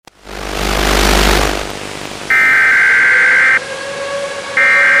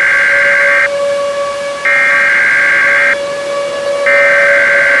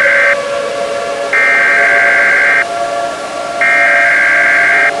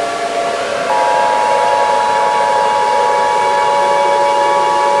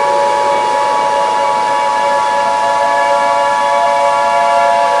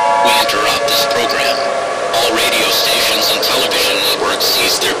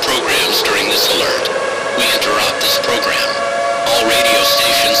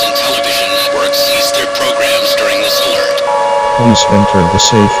Please enter the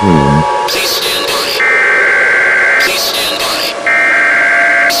safe room. Please stand by. Please stand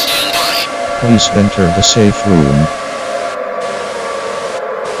by. Stand by. Please enter the safe room.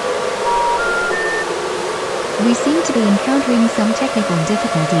 We seem to be encountering some technical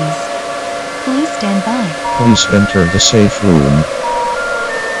difficulties. Please stand by. Please enter the safe room.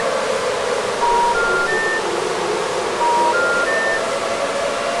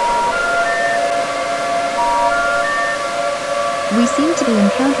 We seem to be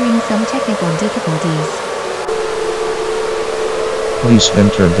encountering some technical difficulties. Please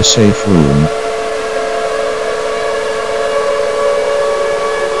enter the safe room.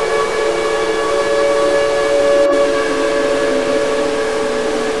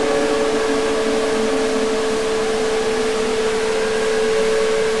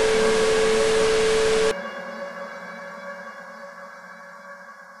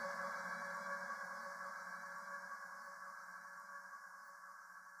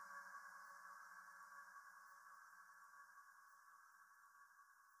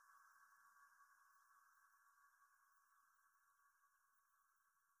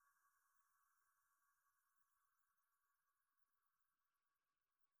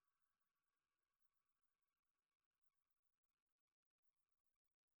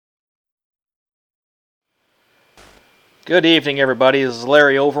 Good evening, everybody. This is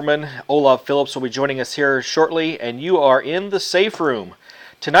Larry Overman. Olav Phillips will be joining us here shortly, and you are in the safe room.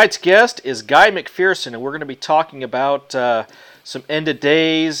 Tonight's guest is Guy Mcpherson, and we're going to be talking about some end of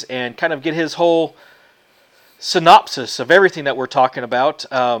days and kind of get his whole synopsis of everything that we're talking about.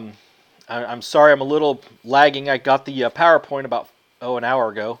 I'm sorry I'm a little lagging. I got the PowerPoint about an hour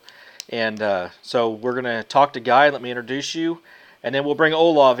ago, and so we're going to talk to Guy. Let me introduce you, and then we'll bring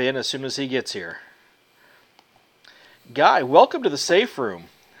Olav in as soon as he gets here. Guy, welcome to the safe room.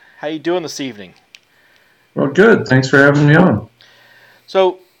 How you doing this evening? Well, good. Thanks for having me on.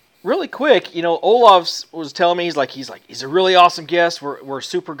 So, really quick, Olav was telling me he's a really awesome guest. We're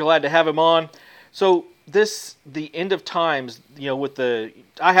super glad to have him on. So, the end of times,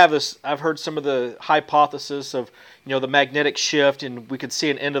 I've heard some of the hypothesis of, the magnetic shift, and we could see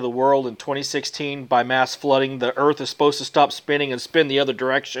an end of the world in 2016 by mass flooding. The Earth is supposed to stop spinning and spin the other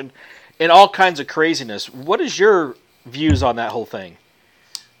direction, and all kinds of craziness. What is your views on that whole thing?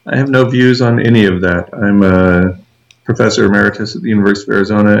 I have no views on any of that. I'm a professor emeritus at the University of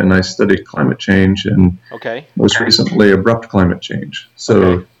Arizona, and I study climate change and most recently abrupt climate change.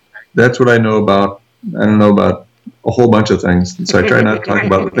 So that's what I know about. I don't know about a whole bunch of things, so I try not to talk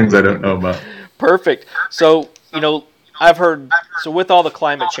about the things I don't know about. Perfect. So, I've heard, with all the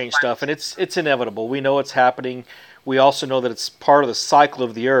climate change stuff, and it's inevitable. We know it's happening. We also know that it's part of the cycle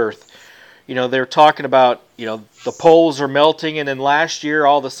of the Earth. They're talking about, the poles are melting, and then last year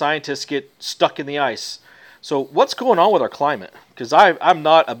all the scientists get stuck in the ice. So what's going on with our climate? Because I'm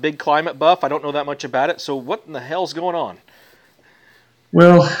not a big climate buff. I don't know that much about it. So what in the hell's going on?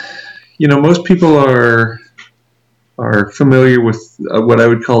 Well, most people are familiar with what I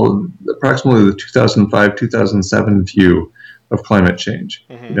would call approximately the 2005-2007 view of climate change.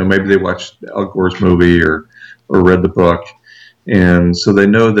 Mm-hmm. Maybe they watched Al Gore's movie or read the book. And so they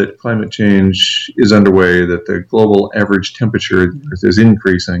know that climate change is underway, that the global average temperature of the Earth is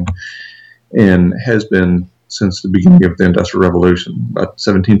increasing and has been since the beginning of the Industrial Revolution, about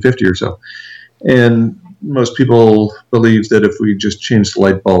 1750 or so. And most people believe that if we just change the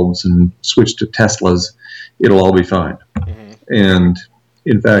light bulbs and switch to Teslas, it'll all be fine. Mm-hmm. And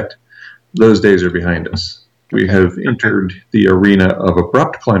in fact, those days are behind us. We have entered the arena of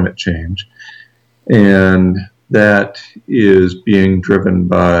abrupt climate change, and that is being driven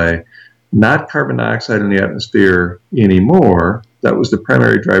by not carbon dioxide in the atmosphere anymore. That was the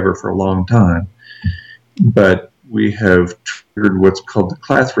primary driver for a long time. But we have triggered what's called the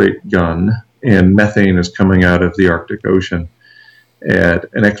Clathrate gun, and methane is coming out of the Arctic Ocean at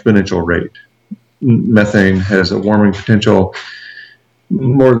an exponential rate. Methane has a warming potential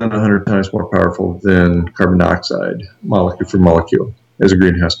more than 100 times more powerful than carbon dioxide, molecule for molecule, as a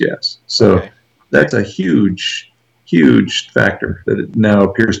greenhouse gas. So that's a huge, huge factor that it now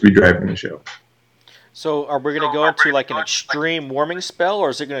appears to be driving the show. So are we going to go into like an extreme warming spell, or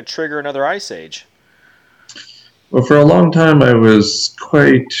is it going to trigger another ice age? Well, for a long time I was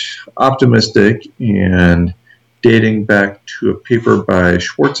quite optimistic, and dating back to a paper by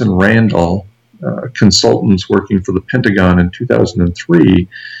Schwartz and Randall, consultants working for the Pentagon in 2003,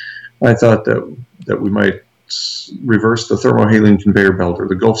 I thought that we might reverse the thermohaline conveyor belt, or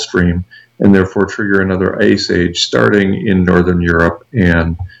the Gulf Stream, and therefore trigger another ice age starting in Northern Europe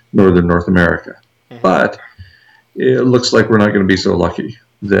and Northern North America. Mm-hmm. But it looks like we're not going to be so lucky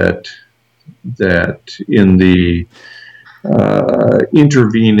that in the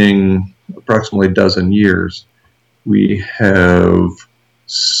intervening approximately a dozen years, we have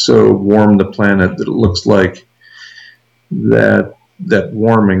so warmed the planet that it looks like that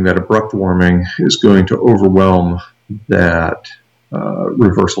warming, that abrupt warming, is going to overwhelm that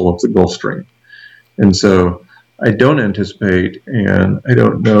reversal of the Gulf Stream. And so I don't anticipate, and I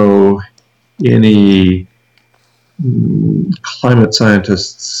don't know any climate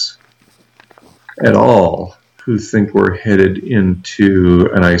scientists at all who think we're headed into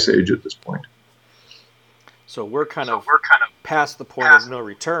an ice age at this point. So we're kind of past the point of no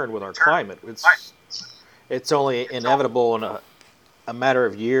return with our climate. It's only inevitable in a matter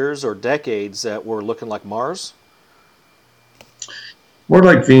of years or decades that we're looking like Mars? More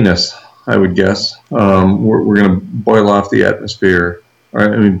like Venus, I would guess. We're going to boil off the atmosphere,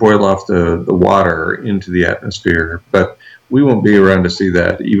 boil off the water into the atmosphere, but we won't be around to see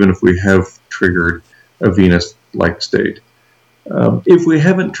that, even if we have triggered a Venus-like state. If we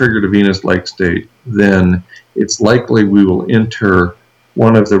haven't triggered a Venus-like state, then it's likely we will enter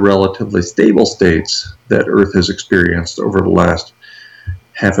one of the relatively stable states that Earth has experienced over the last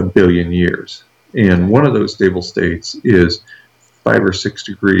 500 million years. And one of those stable states is 5 or 6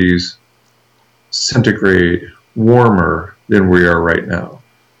 degrees centigrade warmer than we are right now.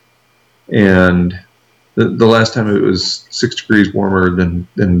 And the last time it was 6 degrees warmer than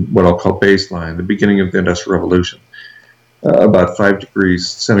what I'll call baseline, the beginning of the Industrial Revolution. About 5 degrees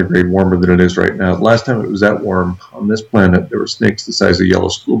centigrade warmer than it is right now. The last time it was that warm on this planet, there were snakes the size of yellow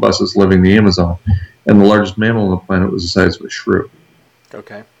school buses living in the Amazon, and the largest mammal on the planet was the size of a shrew.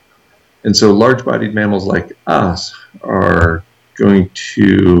 Okay. And so large-bodied mammals like us are going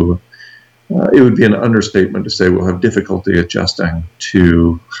to, it would be an understatement to say we'll have difficulty adjusting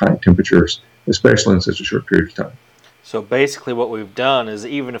to high temperatures, especially in such a short period of time. So basically what we've done is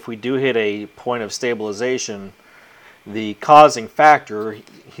even if we do hit a point of stabilization, the causing factor,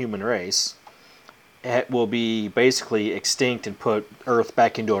 human race, it will be basically extinct and put Earth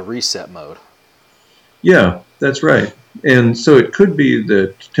back into a reset mode. Yeah, that's right. And so it could be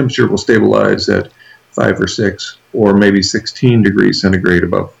that temperature will stabilize at 5 or 6 or maybe 16 degrees centigrade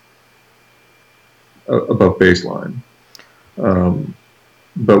above baseline.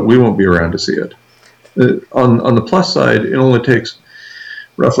 But we won't be around to see it. On the plus side, it only takes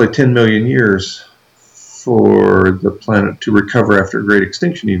roughly 10 million years for the planet to recover after a great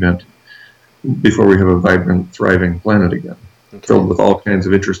extinction event before we have a vibrant, thriving planet again, filled with all kinds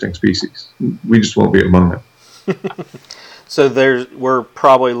of interesting species. We just won't be among them. So we're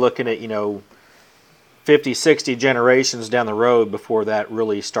probably looking at, 50, 60 generations down the road before that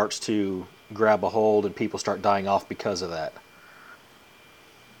really starts to grab a hold and people start dying off because of that.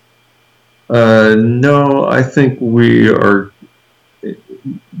 No, I think we are,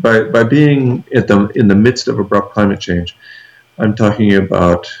 by being in the midst of abrupt climate change, I'm talking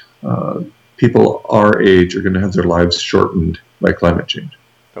about people our age are going to have their lives shortened by climate change.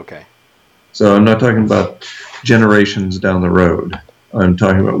 Okay. So I'm not talking about generations down the road. I'm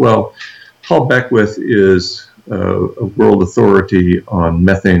talking about, Paul Beckwith is a world authority on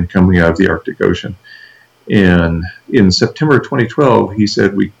methane coming out of the Arctic Ocean. And in September 2012, he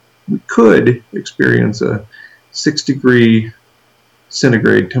said we could experience a 6 degree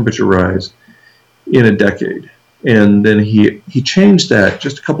centigrade temperature rise in a decade. And then he changed that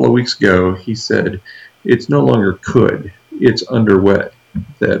just a couple of weeks ago. He said it's no longer could, it's underway,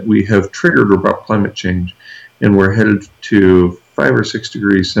 that we have triggered abrupt climate change and we're headed to 5 or 6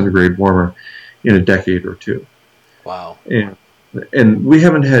 degrees centigrade warmer in a decade or two. Wow. And we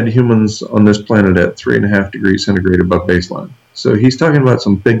haven't had humans on this planet at 3.5 degrees centigrade above baseline. So he's talking about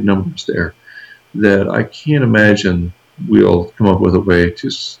some big numbers there that I can't imagine we'll come up with a way to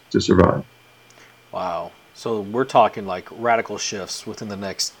survive. Wow. So we're talking like radical shifts within the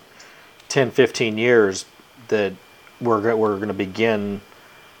next 10, 15 years that we're going to begin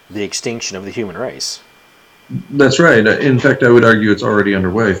the extinction of the human race. That's right. In fact, I would argue it's already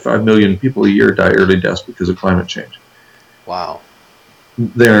underway. 5 million people a year die early deaths because of climate change. Wow.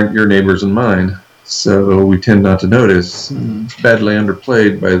 They aren't your neighbors and mine, so we tend not to notice. It's badly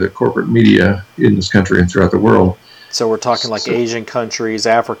underplayed by the corporate media in this country and throughout the world. So we're talking like Asian countries,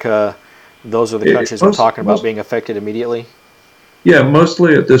 Africa, those are the countries we're talking about being affected immediately? Yeah,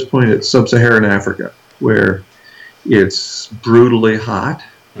 mostly at this point it's sub-Saharan Africa, where it's brutally hot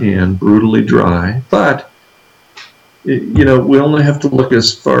and brutally dry, but we only have to look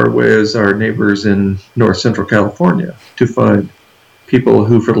as far away as our neighbors in north central California to find people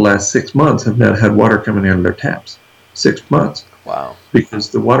who for the last 6 months have not had water coming out of their taps. 6 months. Wow. Because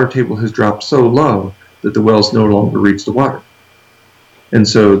the water table has dropped so low that the wells no longer reach the water. And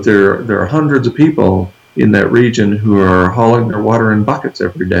so there are hundreds of people in that region who are hauling their water in buckets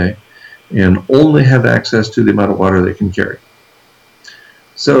every day and only have access to the amount of water they can carry.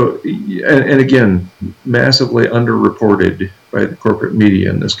 So, and again, massively underreported by the corporate media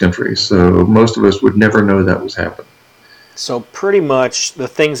in this country. So most of us would never know that was happening. So pretty much the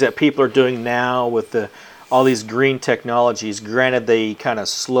things that people are doing now with all these green technologies, granted they kind of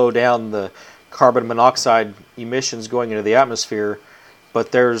slow down the carbon monoxide emissions going into the atmosphere,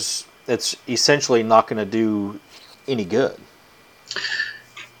 but it's essentially not going to do any good.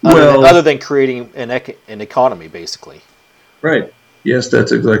 Other than creating an economy, basically. Right. Yes,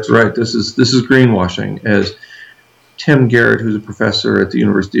 that's exactly right. This is greenwashing, as Tim Garrett, who's a professor at the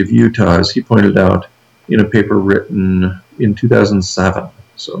University of Utah, he pointed out in a paper written in 2007,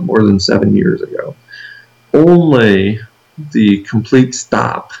 so more than 7 years ago. Only the complete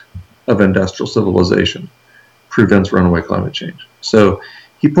stop of industrial civilization prevents runaway climate change. So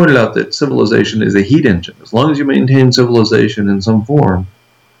he pointed out that civilization is a heat engine. As long as you maintain civilization in some form,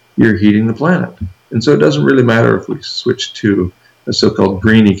 you're heating the planet. And so it doesn't really matter if we switch to a so-called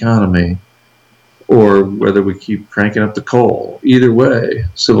green economy or whether we keep cranking up the coal. Either way,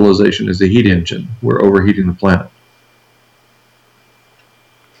 civilization is a heat engine. We're overheating the planet.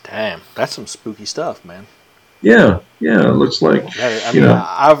 Damn, that's some spooky stuff, man. Yeah, it looks like. I mean,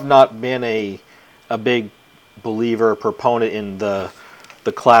 I've not been a big believer or proponent in the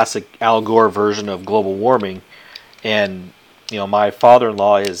classic Al Gore version of global warming, and my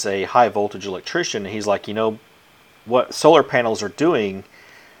father-in-law is a high voltage electrician, and he's like, what solar panels are doing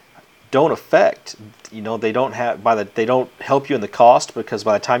don't affect, they don't help you in the cost, because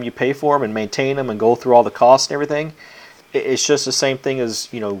by the time you pay for them and maintain them and go through all the costs and everything, it's just the same thing as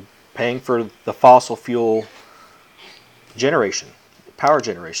paying for the fossil fuel power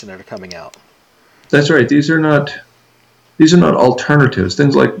generation that are coming out. That's right. These are not alternatives.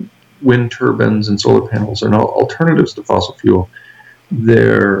 Things like wind turbines and solar panels are not alternatives to fossil fuel.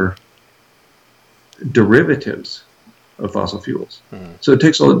 They're derivatives of fossil fuels. So it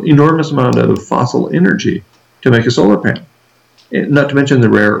takes an enormous amount of fossil energy to make a solar panel. And not to mention the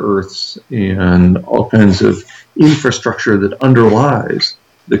rare earths and all kinds of infrastructure that underlies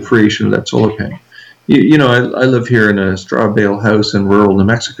the creation of that solar panel. I live here in a straw bale house in rural New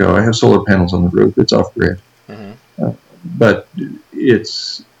Mexico. I have solar panels on the roof. It's off-grid. But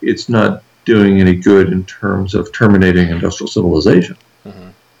it's not doing any good in terms of terminating industrial civilization.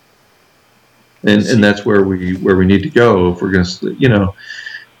 And that's where we need to go if we're going to,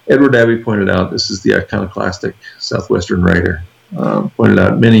 Edward Abbey pointed out, this is the iconoclastic Southwestern writer, pointed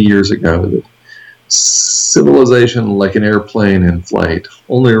out many years ago that civilization, like an airplane in flight,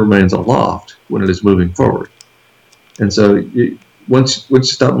 only remains aloft when it is moving forward. And so once you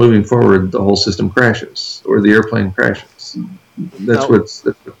stop moving forward, the whole system crashes, or the airplane crashes. That's what's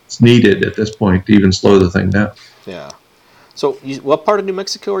needed at this point to even slow the thing down. Yeah. So what part of New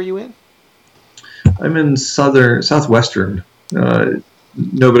Mexico are you in? I'm in southwestern.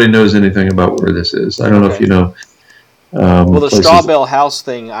 Nobody knows anything about where this is. I don't know if you know. Well, the straw bale house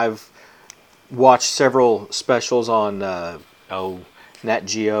thing, I've watched several specials on Nat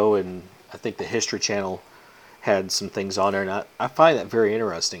Geo, and I think the History Channel had some things on there, and I find that very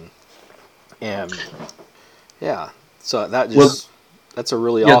interesting. And yeah, so that's a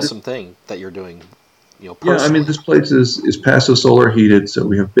really awesome thing that you're doing. Personally. Yeah, I mean, this place is passive solar heated, so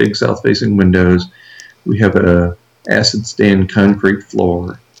we have big south-facing windows. We have a acid-stained concrete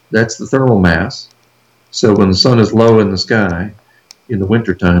floor. That's the thermal mass. So when the sun is low in the sky, in the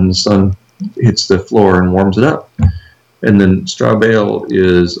wintertime, the sun hits the floor and warms it up. And then straw bale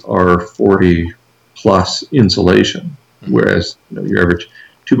is our 40-plus insulation, whereas your average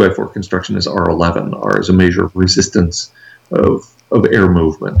 2x4 construction is R11. R is a measure of resistance of air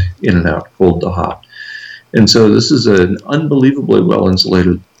movement in and out, cold to hot. And so this is an unbelievably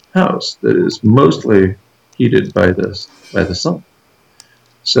well-insulated house that is mostly heated by the sun.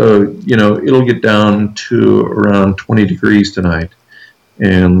 So, it'll get down to around 20 degrees tonight,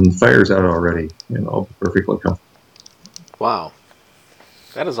 and the fire's out already, and I'll be perfectly comfortable. Wow.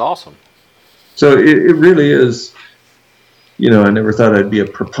 That is awesome. So it really is, I never thought I'd be a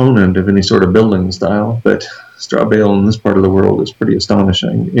proponent of any sort of building style, but straw bale in this part of the world is pretty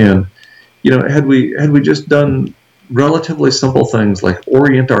astonishing. And, had we just done relatively simple things like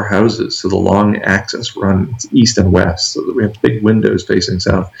orient our houses so the long axis runs east and west so that we have big windows facing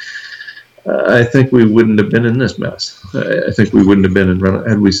south, I think we wouldn't have been in this mess. I think we wouldn't have been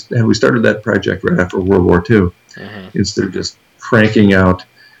had we started that project right after World War II, instead of just cranking out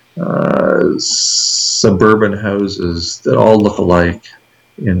suburban houses that all look alike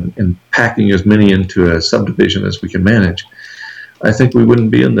and packing as many into a subdivision as we can manage. I think we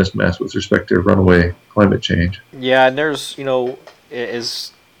wouldn't be in this mess with respect to runaway climate change. Yeah, and there's,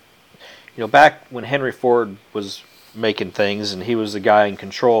 back when Henry Ford was making things and he was the guy in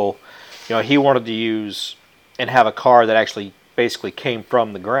control, he wanted to use and have a car that actually basically came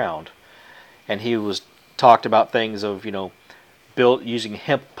from the ground. And he was talked about things of, built using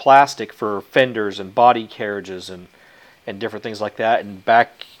hemp plastic for fenders and body carriages and different things like that. And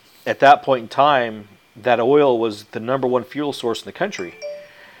back at that point in time, that oil was the number one fuel source in the country.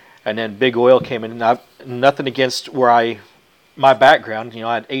 And then big oil came in. And nothing against my background.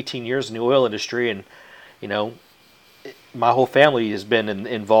 I had 18 years in the oil industry, and my whole family has been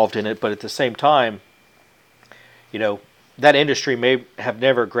involved in it. But at the same time, that industry may have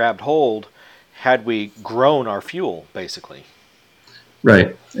never grabbed hold had we grown our fuel, basically.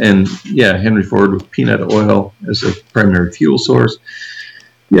 Right. And yeah, Henry Ford with peanut oil as a primary fuel source.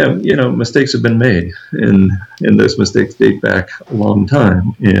 Yeah, mistakes have been made, and those mistakes date back a long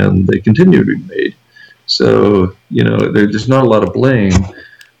time, and they continue to be made. So, there's not a lot of blame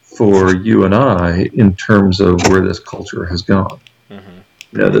for you and I in terms of where this culture has gone. Mm-hmm.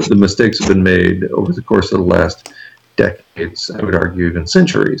 The mistakes have been made over the course of the last decades, I would argue even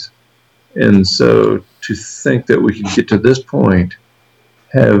centuries. And so to think that we could get to this point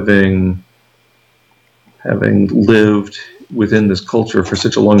having lived within this culture for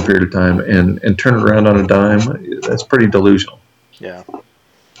such a long period of time and turn it around on a dime, that's pretty delusional. Yeah.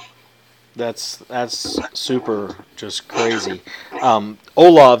 That's super just crazy.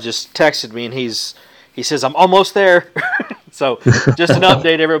 Olav just texted me and he says, I'm almost there. So just an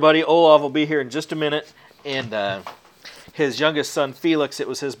update, everybody. Olav will be here in just a minute. And his youngest son, Felix, it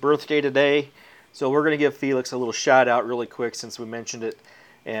was his birthday today. So we're going to give Felix a little shout out really quick since we mentioned it.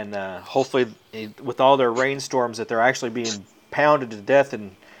 And hopefully with all their rainstorms that they're actually being pounded to death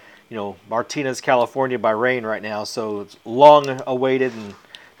in, Martinez, California by rain right now. So it's long awaited and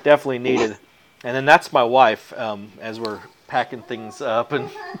definitely needed. And then that's my wife as we're packing things up. And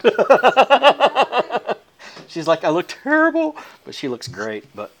she's like, I look terrible, but she looks great.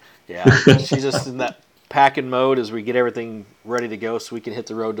 But yeah, she's just in that packing mode as we get everything ready to go so we can hit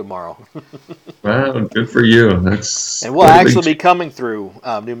the road tomorrow. Wow, good for you. And we'll actually be coming through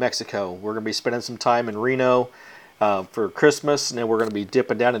New Mexico. We're going to be spending some time in Reno for Christmas, and then we're going to be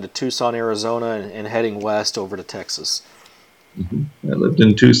dipping down into Tucson, Arizona, and heading west over to Texas. Mm-hmm. I lived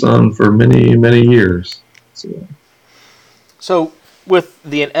in Tucson for many, many years. So with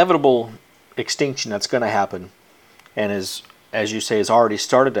the inevitable extinction that's going to happen, and as you say, has already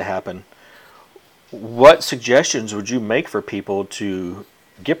started to happen, what suggestions would you make for people to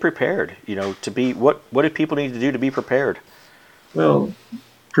get prepared? To be what do people need to do to be prepared? Well,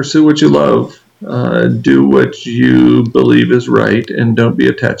 pursue what you love, do what you believe is right, and don't be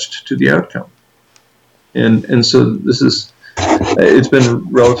attached to the outcome. And so it's been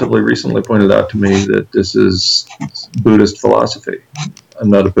relatively recently pointed out to me that this is Buddhist philosophy. I'm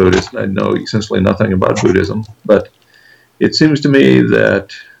not a Buddhist, and I know essentially nothing about Buddhism, but it seems to me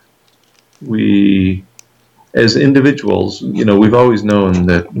that we, as individuals, we've always known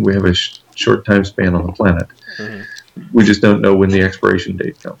that we have a short time span on the planet. Mm-hmm. We just don't know when the expiration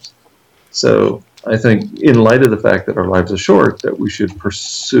date comes. So I think in light of the fact that our lives are short, that we should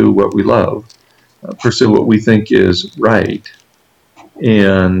pursue what we love, pursue what we think is right,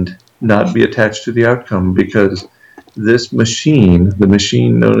 and not be attached to the outcome, because this machine, the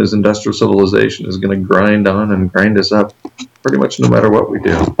machine known as industrial civilization, is going to grind on and grind us up pretty much no matter what we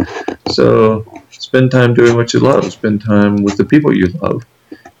do. So spend time doing what you love, spend time with the people you love,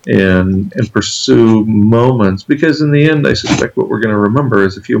 and pursue moments, because in the end, I suspect what we're going to remember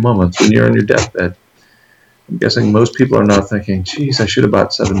is a few moments when you're on your deathbed. I'm guessing most people are not thinking, geez, I should have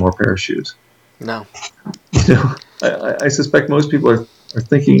bought 7 more pair of shoes. No. I suspect most people are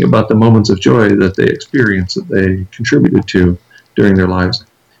thinking about the moments of joy that they experienced, that they contributed to during their lives.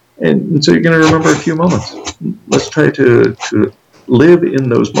 And so you're going to remember a few moments. Let's try to live in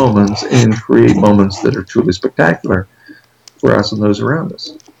those moments and create moments that are truly spectacular for us and those around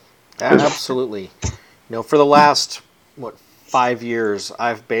us. Absolutely. For the last, 5 years,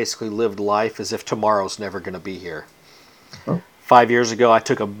 I've basically lived life as if tomorrow's never going to be here. Oh. 5 years ago, I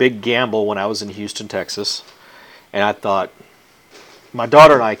took a big gamble when I was in Houston, Texas, and I thought, my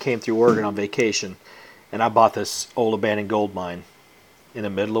daughter and I came through Oregon on vacation, and I bought this old abandoned gold mine in the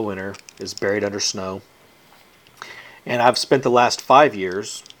middle of winter. It's buried under snow. And I've spent the last 5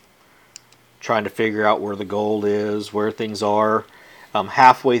 years trying to figure out where the gold is, where things are.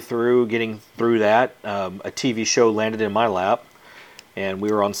 Halfway through getting through that, a TV show landed in my lap, and we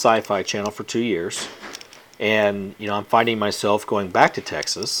were on Sci-Fi Channel for 2 years. And, I'm finding myself going back to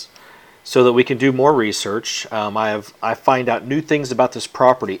Texas so that we can do more research. I find out new things about this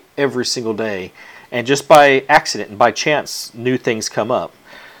property every single day, and just by accident and by chance, new things come up.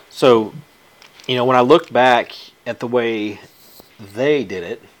 So, when I look back at the way they did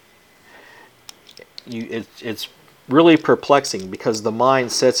it, it's really perplexing, because the mine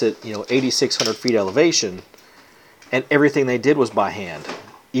sits at 8,600 feet elevation, and everything they did was by hand.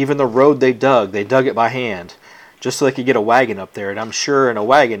 Even the road they dug it by hand, just so they could get a wagon up there. And I'm sure in a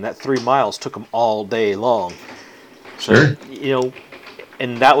wagon that 3 miles took them all day long. So, Sure.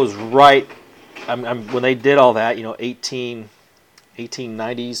 And that was right. When they did all that,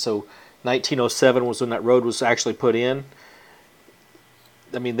 1890s. So 1907 was when that road was actually put in.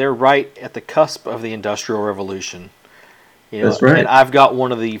 I mean, they're right at the cusp of the Industrial Revolution. That's right. And I've got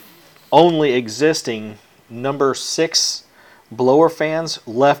one of the only existing number 6 blower fans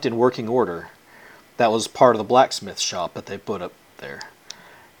left in working order. That was part of the blacksmith shop that they put up there.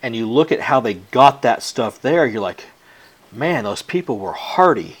 And you look at how they got that stuff there, you're like, man, those people were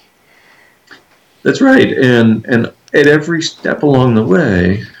hardy. That's right. And at every step along the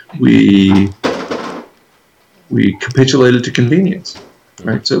way, we capitulated to convenience.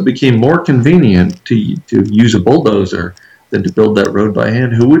 Right, so it became more convenient to use a bulldozer than to build that road by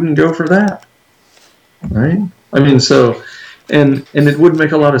hand. Who wouldn't go for that? Right? I mean, so, and it would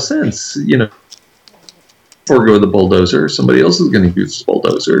make a lot of sense, forego the bulldozer. Somebody else is going to use the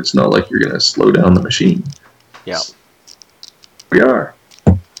bulldozer. It's not like you're going to slow down the machine. Yeah. We are.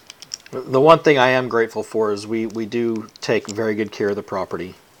 The one thing I am grateful for is we do take very good care of the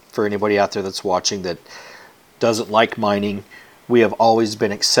property. For anybody out there that's watching that doesn't like mining, we have always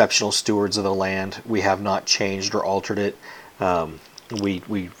been exceptional stewards of the land. We have not changed or altered it.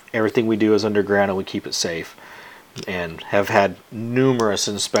 Everything we do is underground, and we keep it safe, and have had numerous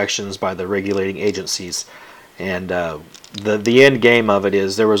inspections by the regulating agencies. And the end game of it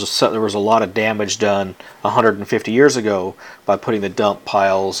is there was a lot of damage done 150 years ago by putting the dump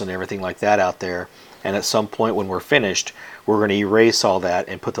piles and everything like that out there. And at some point when we're finished, we're going to erase all that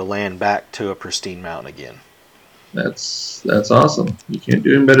and put the land back to a pristine mountain again. That's awesome. You can't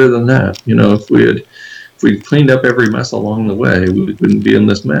do any better than that. If we'd cleaned up every mess along the way, we wouldn't be in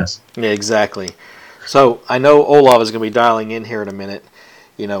this mess. Yeah, exactly. So I know Olav is going to be dialing in here in a minute.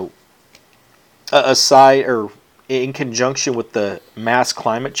 Aside or in conjunction with the mass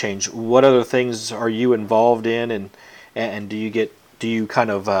climate change, what other things are you involved in, and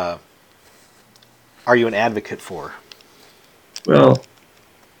are you an advocate for? Well,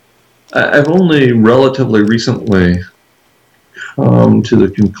 I've only relatively recently come to the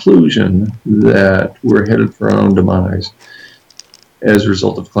conclusion that we're headed for our own demise as a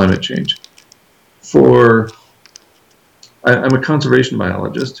result of climate change. I'm a conservation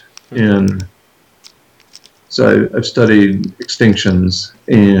biologist, and so I've studied extinctions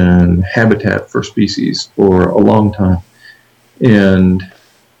and habitat for species for a long time, and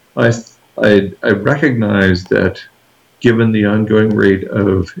I recognize that given the ongoing rate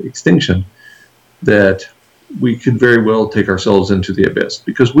of extinction, that we could very well take ourselves into the abyss,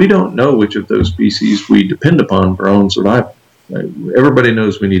 because we don't know which of those species we depend upon for our own survival. Everybody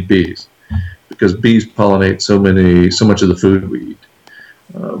knows we need bees, because bees pollinate so much of the food we eat.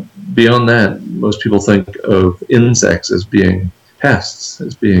 Beyond that, most people think of insects as being pests,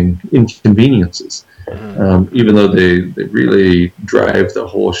 as being inconveniences, even though they really drive the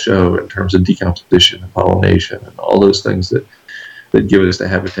whole show in terms of decomposition and pollination and all those things that give us the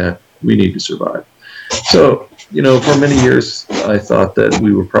habitat we need to survive. So, for many years, I thought that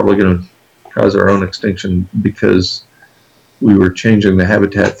we were probably going to cause our own extinction because we were changing the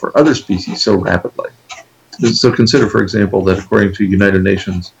habitat for other species so rapidly. So consider, for example, that according to United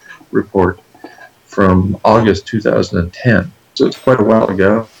Nations report from August 2010, so it's quite a while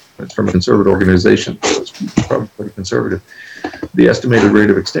ago, it's from a conservative organization, so it's probably pretty conservative, the estimated rate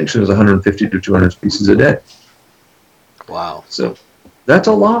of extinction is 150 to 200 species a day. Wow. So that's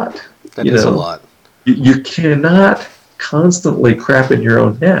a lot. That is a lot. You cannot constantly crap in your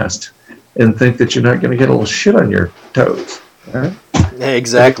own nest and think that you're not going to get a little shit on your toes. Right?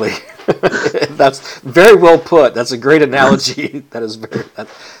 Exactly. That's very well put. That's a great analogy. That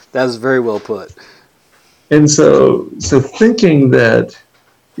is very well put. And so thinking that,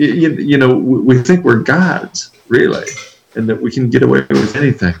 we think we're gods, really, and that we can get away with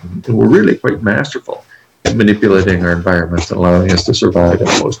anything, and we're really quite masterful at manipulating our environments and allowing us to survive in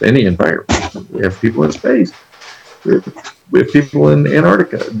almost any environment. We have people in space. We have people in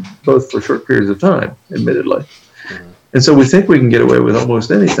Antarctica, both for short periods of time, admittedly. And so we think we can get away with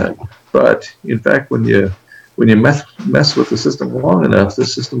almost anything. But in fact, when you when you mess with the system long enough, the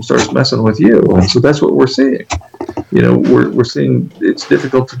system starts messing with you. And so that's what we're seeing. We're seeing it's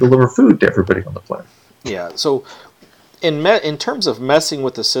difficult to deliver food to everybody on the planet. Yeah. So, in terms of messing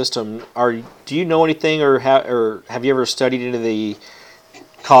with the system, do you know anything, or have you ever studied into the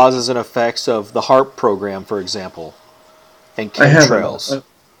causes and effects of the HARP program, for example, and chemtrails?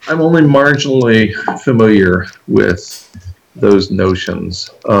 I'm only marginally familiar with those notions.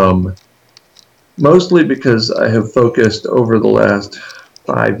 Mostly because I have focused over the last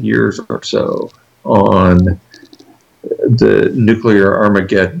 5 years or so on the nuclear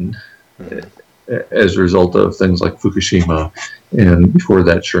Armageddon as a result of things like Fukushima, and before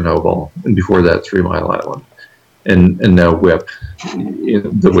that Chernobyl, and before that 3 Mile Island, and now WIPP,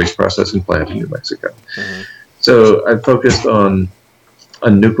 the waste processing plant in New Mexico. Mm-hmm. So I've focused on a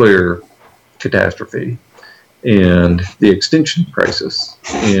nuclear catastrophe and the extinction crisis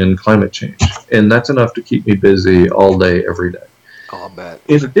and climate change. And that's enough to keep me busy all day, every day. I'll bet.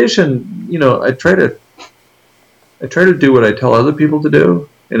 In addition, I try to do what I tell other people to do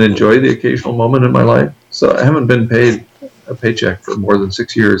and enjoy the occasional moment in my life. So I haven't been paid a paycheck for more than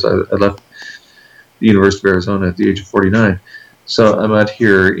 6 years. I left the University of Arizona at the age of 49. So I'm out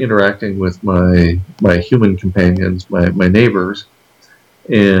here interacting with my human companions, my neighbors,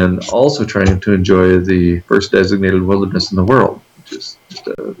 and also trying to enjoy the first designated wilderness in the world, which is just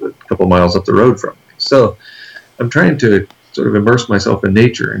a couple miles up the road from me. So I'm trying to sort of immerse myself in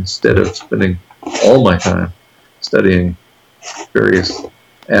nature instead of spending all my time studying various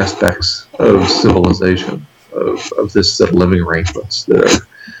aspects of civilization, of this set of living arrangements that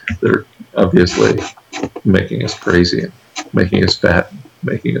are obviously making us crazy and making us fat,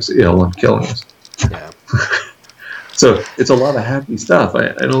 making us ill, and killing us. Yeah. So it's a lot of happy stuff.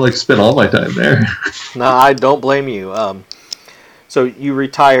 I don't like to spend all my time there. No, I don't blame you. So you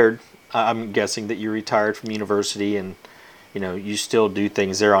retired. I'm guessing that you retired from university, and you still do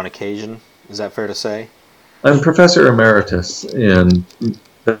things there on occasion. Is that fair to say? I'm professor emeritus, and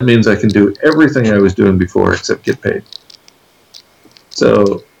that means I can do everything I was doing before except get paid.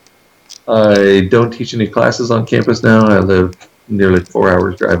 So I don't teach any classes on campus now. I live nearly 4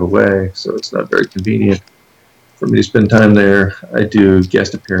 hours drive away, so it's not very convenient for me to spend time there. I do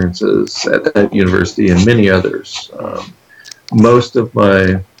guest appearances at that university and many others. Most of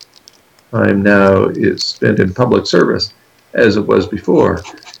my time now is spent in public service, as it was before.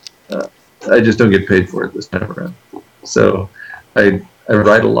 I just don't get paid for it this time around. So I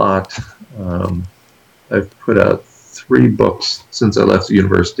write a lot. I've put out 3 books since I left the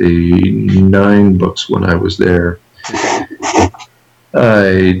university, 9 books when I was there.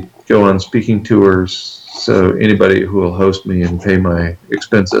 I go on speaking tours. So anybody who will host me and pay my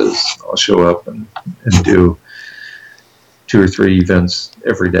expenses, I'll show up and do 2 or 3 events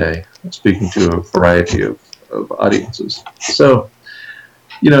every day, speaking to a variety of audiences. So,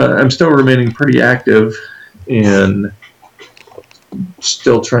 I'm still remaining pretty active and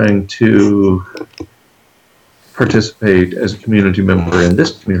still trying to participate as a community member in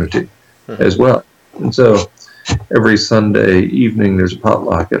this community as well. And so every Sunday evening, there's a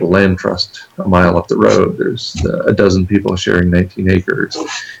potluck at a land trust a mile up the road. There's a dozen people sharing 19 acres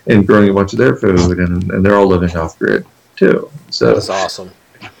and growing a bunch of their food, and they're all living off grid too. So that's awesome.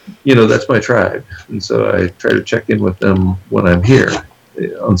 That's my tribe, and so I try to check in with them when I'm here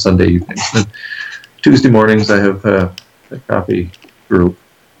on Sunday evenings. And Tuesday mornings, I have a coffee group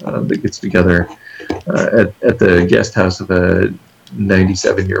that gets together at the guest house of a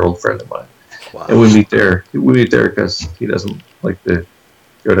 97-year-old friend of mine. Wow. And we meet there because he doesn't like to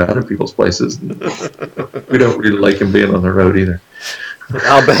go to other people's places. We don't really like him being on the road either.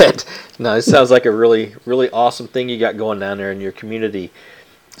 I'll bet. No, it sounds like a really, really awesome thing you got going down there in your community.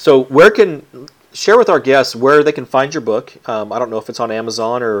 So share with our guests where they can find your book. I don't know if it's on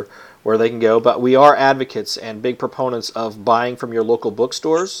Amazon or where they can go, but we are advocates and big proponents of buying from your local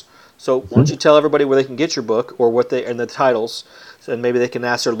bookstores. So why don't you tell everybody where they can get your book or and the titles, and maybe they can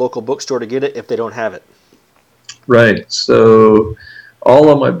ask their local bookstore to get it if they don't have it. Right. So all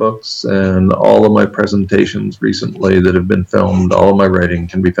of my books and all of my presentations recently that have been filmed, all of my writing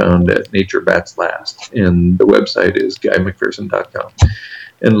can be found at Nature Bats Last, and the website is GuyMcPherson.com.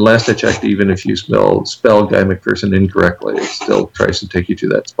 And last I checked, even if you spell Guy McPherson incorrectly, it still tries to take you to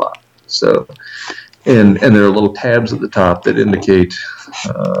that spot. So, and there are little tabs at the top that indicate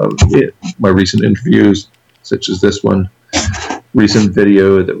my recent interviews, such as this one, recent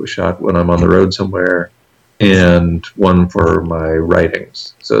video that was shot when I'm on the road somewhere, and one for my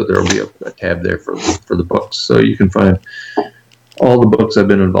writings. So there will be a tab there for the books. So you can find all the books I've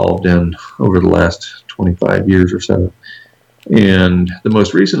been involved in over the last 25 years or so. And the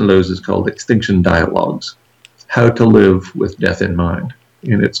most recent of those is called Extinction Dialogues. How to Live with Death in Mind.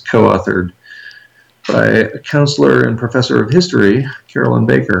 And it's co-authored by a counselor and professor of history, Carolyn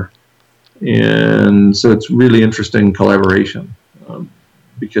Baker. And so it's really interesting collaboration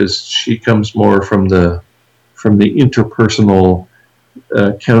because she comes more from the interpersonal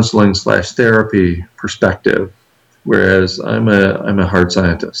counseling / therapy perspective, whereas I'm a hard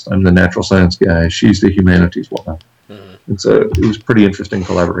scientist. I'm the natural science guy. She's the humanities woman. Mm-hmm. And so it was pretty interesting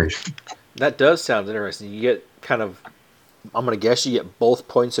collaboration. That does sound interesting. You get kind of, I'm going to guess you get both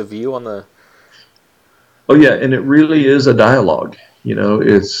points of view on the... Oh yeah, and it really is a dialogue.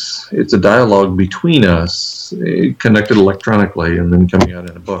 It's a dialogue between us, connected electronically, and then coming out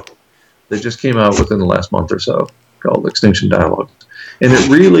in a book that just came out within the last month or so, called Extinction Dialogue. And it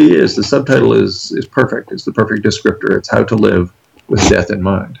really is. The subtitle is perfect. It's the perfect descriptor. It's How to Live with Death in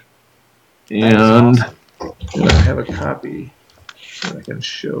Mind. And, awesome. And I have a copy that I can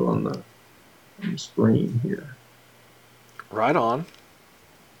show on the screen here. Right on.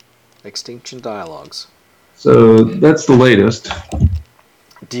 Extinction Dialogues. So that's the latest.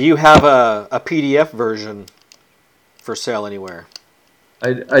 Do you have a PDF version for sale anywhere?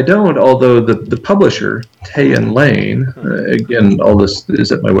 I don't, although the publisher, Tay and Lane, again, all this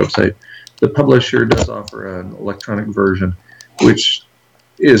is at my website, the publisher does offer an electronic version, which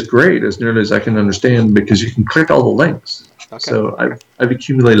is great as nearly as I can understand because you can click all the links. Okay. So I've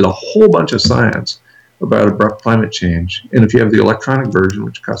accumulated a whole bunch of science about abrupt climate change, and if you have the electronic version,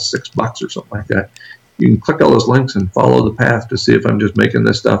 which costs $6 or something like that, you can click all those links and follow the path to see if I'm just making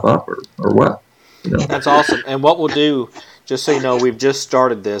this stuff up or what. That's awesome. And what we'll do, just so you know, we've just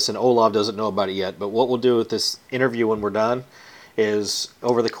started this, and Olav doesn't know about it yet, but what we'll do with this interview when we're done is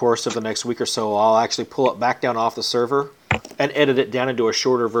over the course of the next week or so, I'll actually pull it back down off the server and edit it down into a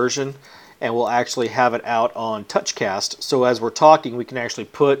shorter version, and we'll actually have it out on TouchCast. So as we're talking, we can actually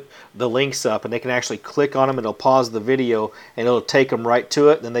put the links up, and they can actually click on them, and it'll pause the video, and it'll take them right to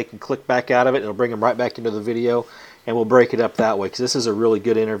it. Then they can click back out of it, and it'll bring them right back into the video, and we'll break it up that way because this is a really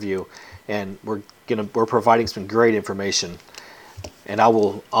good interview, and we're providing some great information. And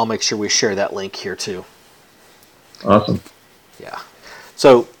I'll make sure we share that link here too. Awesome. Yeah.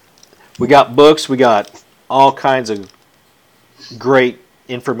 So we got books, we got all kinds of great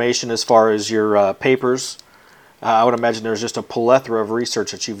information as far as your papers. I would imagine there's just a plethora of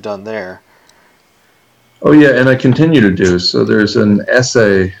research that you've done there. Oh yeah, and I continue to do. So there's an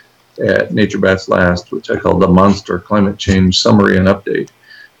essay at Nature Bats Last, which I call the Monster Climate Change Summary and Update.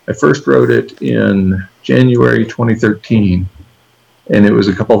 I first wrote it in January 2013, and it was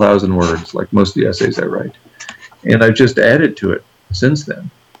a couple thousand words, like most of the essays I write. And I've just added to it since then.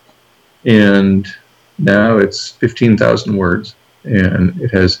 And now it's 15,000 words, and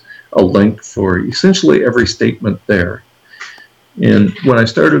it has a link for essentially every statement there. And when I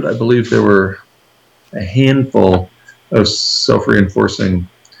started, I believe there were a handful of self-reinforcing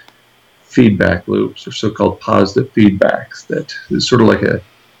feedback loops, or so-called positive feedbacks, that is sort of like a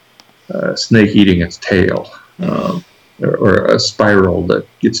snake eating its tail, or a spiral that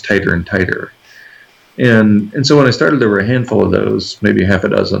gets tighter and tighter. And so when I started, there were a handful of those, maybe half a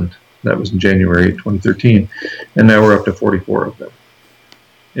dozen. That was in January 2013, and now we're up to 44 of them.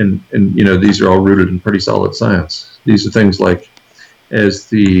 And these are all rooted in pretty solid science. These are things like, as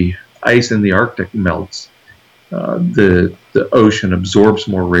the ice in the Arctic melts, the ocean absorbs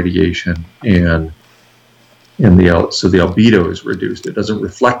more radiation, and so the albedo is reduced. It doesn't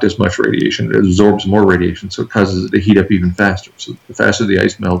reflect as much radiation. It absorbs more radiation, so it causes it to heat up even faster. So the faster the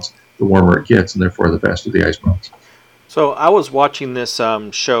ice melts, the warmer it gets, and therefore the faster the ice melts. So I was watching this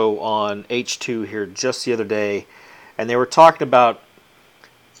show on H2 here just the other day, and they were talking about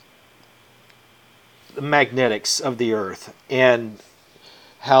the magnetics of the Earth and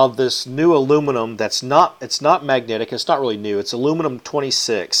how this new aluminum it's not magnetic, it's not really new, it's aluminum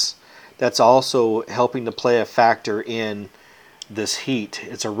 26 that's also helping to play a factor in this heat.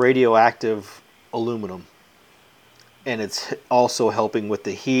 It's a radioactive aluminum, and it's also helping with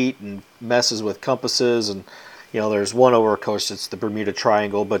the heat and messes with compasses. And there's one over, of course, it's the Bermuda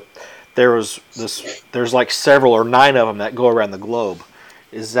Triangle, but there's like several or 9 of them that go around the globe.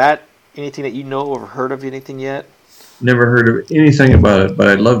 Is that anything that you know or heard of anything yet? Never heard of anything about it, but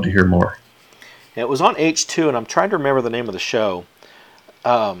I'd love to hear more. It was on H2, and I'm trying to remember the name of the show.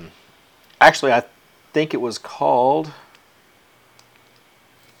 Actually, I think it was called...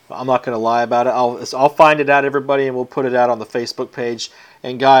 I'm not going to lie about it. I'll find it out, everybody, and we'll put it out on the Facebook page.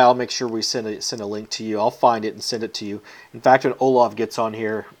 And Guy, I'll make sure we send a link to you. I'll find it and send it to you. In fact, when Olav gets on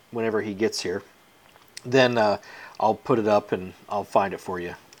here, whenever he gets here, then I'll put it up and I'll find it for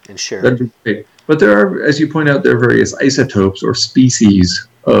you and share it. That'd be great. But there are, as you point out, there are various isotopes or species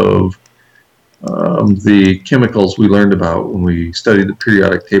of the chemicals we learned about when we studied the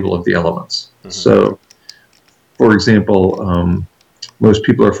periodic table of the elements. Mm-hmm. So, for example, most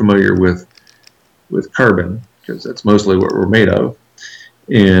people are familiar with carbon, because that's mostly what we're made of.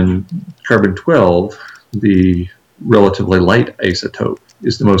 And carbon-12, the relatively light isotope,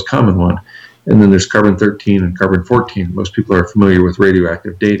 is the most common one. And then there's carbon-13 and carbon-14. Most people are familiar with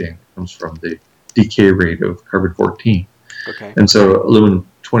radioactive dating. It comes from the decay rate of carbon-14. Okay. And so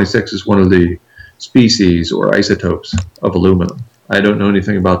aluminum-26 is one of the species or isotopes of aluminum. I don't know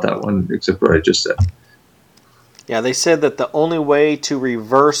anything about that one except what I just said. Yeah, they said that the only way to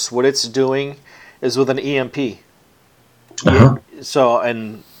reverse what it's doing is with an EMP. Uh-huh. So,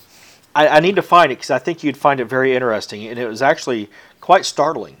 and I need to find it because I think you'd find it very interesting. And it was actually quite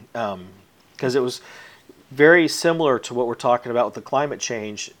startling because it was very similar to what we're talking about with the climate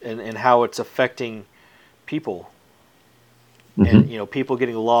change and how it's affecting people. Mm-hmm. And, people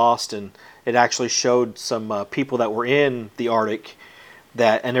getting lost. And it actually showed some people that were in the Arctic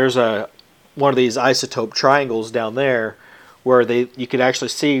and there's one of these isotope triangles down there where you could actually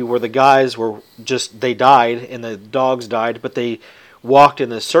see where the guys they died and the dogs died, but they walked in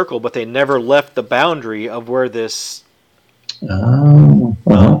this circle, but they never left the boundary of where this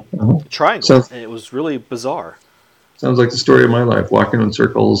triangle. And it was really bizarre. Sounds like the story of my life, walking in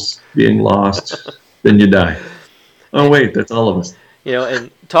circles, being lost, then you die. Oh, wait, that's all of us.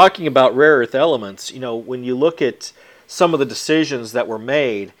 And talking about rare earth elements, when you look at some of the decisions that were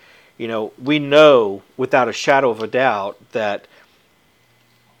made, we know without a shadow of a doubt that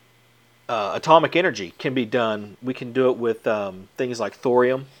atomic energy can be done. We can do it with things like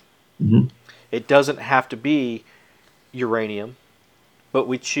thorium. Mm-hmm. It doesn't have to be uranium, but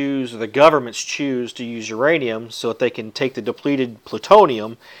the governments choose to use uranium so that they can take the depleted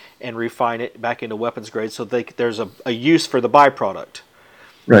plutonium and refine it back into weapons grade so there's a use for the byproduct.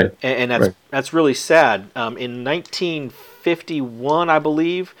 Right. And that's really sad. In 1951, I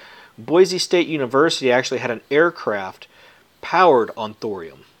believe, Boise State University actually had an aircraft powered on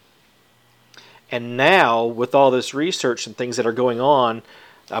thorium. And now, with all this research and things that are going on,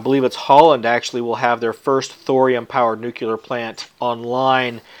 I believe it's Holland actually will have their first thorium-powered nuclear plant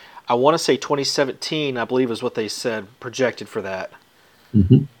online. I want to say 2017, I believe is what they said, projected for that.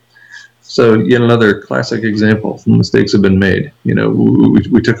 Mm-hmm. So yet another classic example. Mistakes have been made.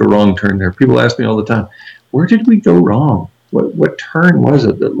 We took a wrong turn there. People ask me all the time, where did we go wrong? What turn was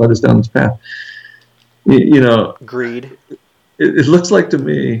it that led us down this path? Greed. It looks like to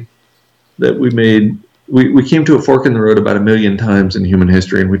me that we came to a fork in the road about 1 million times in human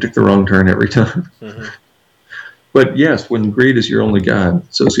history, and we took the wrong turn every time. Mm-hmm. But yes, when greed is your only god,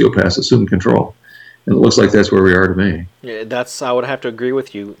 sociopaths assume control. And it looks like that's where we are to me. Yeah, I would have to agree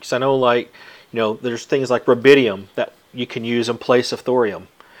with you. Because I know, there's things like rubidium that you can use in place of thorium.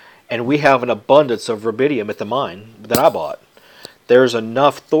 And we have an abundance of rubidium at the mine that I bought. There's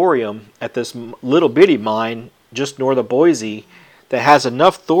enough thorium at this little bitty mine just north of Boise that has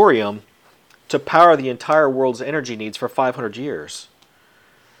enough thorium to power the entire world's energy needs for 500 years.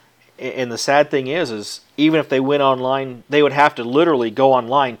 And the sad thing is even if they went online, they would have to literally go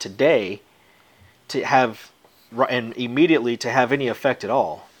online today to have, and immediately to have any effect at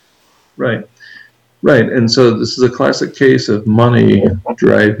all. Right. And so this is a classic case of money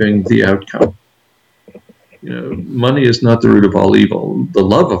driving the outcome. Money is not the root of all evil. The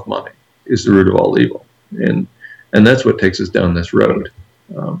love of money is the root of all evil. And that's what takes us down this road.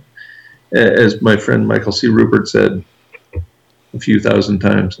 As my friend Michael C. Rupert said a few thousand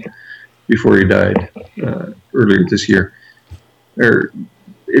times before he died earlier this year,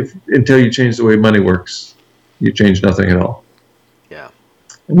 until you change the way money works, you change nothing at all. Yeah.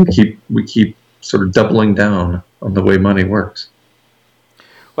 And we keep sort of doubling down on the way money works.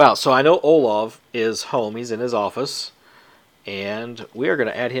 Well, so I know Olav is home. He's in his office. And we are going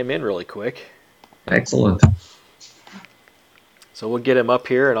to add him in really quick. Excellent. So we'll get him up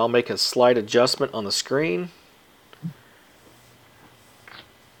here, and I'll make a slight adjustment on the screen.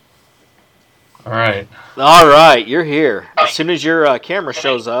 All right. All right, you're here. As soon as your camera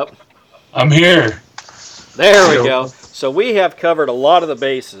shows up. I'm here. There we go. So we have covered a lot of the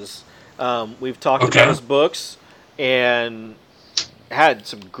bases. We've talked about his books and had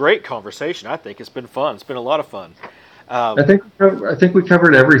some great conversation, I think. It's been fun. It's been a lot of fun. I think we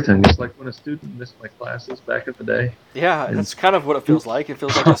covered everything. It's like when a student missed my classes back in the day. Yeah, that's kind of what it feels like. It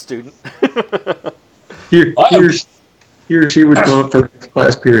feels like a student. He or she would go up for the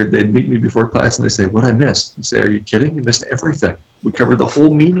class period. They'd meet me before class, and they'd say, "What I missed?" I'd say, "Are you kidding? You missed everything. We covered the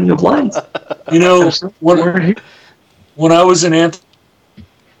whole meaning of life." When I was in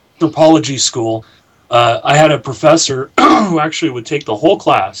anthropology school, I had a professor who actually would take the whole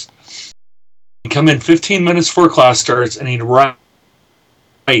class come in 15 minutes before class starts, and he'd write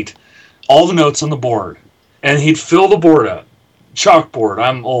all the notes on the board. And he'd fill the board up. Chalkboard,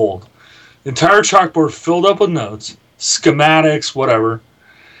 I'm old. The entire chalkboard filled up with notes, schematics, whatever.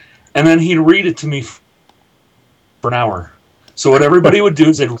 And then he'd read it to me for an hour. So what everybody would do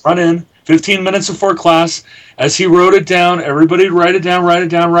is they'd run in 15 minutes before class. As he wrote it down, everybody would write it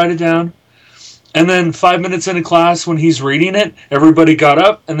down. And then 5 minutes into class, when he's reading it, everybody got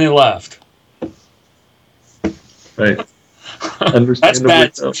up and they left. Right. That's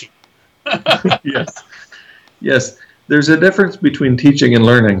bad teaching. Yes. There's a difference between teaching and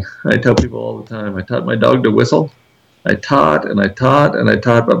learning. I tell people all the time. I taught my dog to whistle. I taught,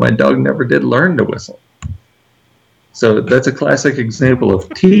 but my dog never did learn to whistle. So that's a classic example of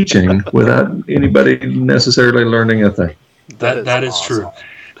teaching without anybody necessarily learning a thing. That is awesome. True.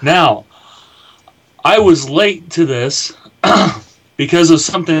 Now, I was late to this because of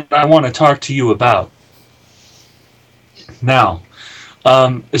something that I want to talk to you about. Now,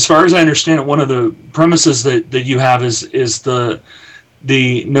 as far as I understand it, one of the premises that you have is the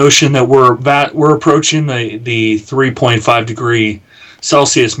notion that we're approaching the 3.5 degree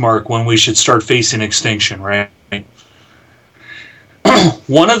Celsius mark when we should start facing extinction, right?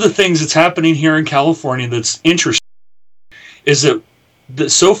 One of the things that's happening here in California that's interesting is that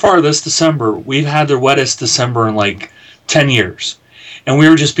so far this December, we've had the wettest December in like 10 years. And we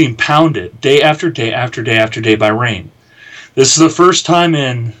were just being pounded day after day after day after day by rain. This is the first time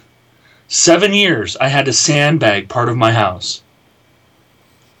in 7 years I had to sandbag part of my house.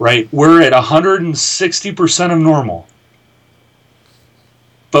 Right? We're at 160% of normal.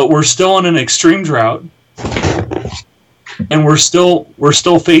 But we're still in an extreme drought. And we're still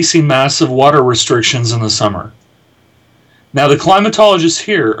facing massive water restrictions in the summer. Now the climatologists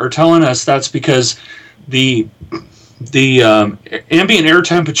here are telling us that's because the ambient air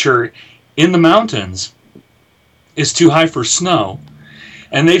temperature in the mountains is too high for snow,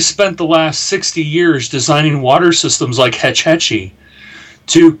 and they've spent the last 60 years designing water systems like Hetch Hetchy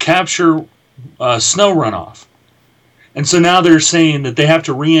to capture snow runoff. And so now they're saying that they have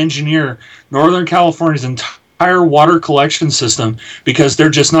to re-engineer Northern California's entire water collection system because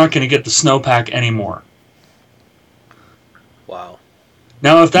they're just not going to get the snowpack anymore. Wow.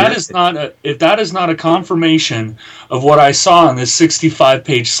 Now, if that is not a confirmation of what I saw on this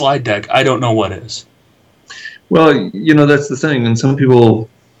 65-page slide deck, I don't know what is. Well, that's the thing, and some people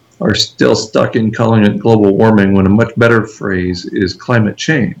are still stuck in calling it global warming when a much better phrase is climate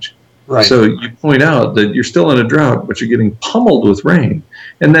change. Right. So you point out that you're still in a drought, but you're getting pummeled with rain.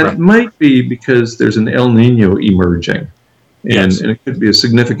 And that might be because there's an El Nino emerging. And it could be a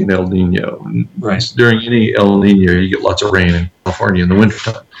significant El Nino. Right. During any El Nino, you get lots of rain in California in the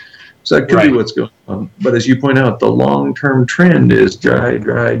wintertime. So that could be what's going on. But as you point out, the long-term trend is dry,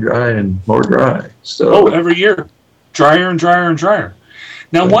 and more dry. So every year, drier and drier and drier.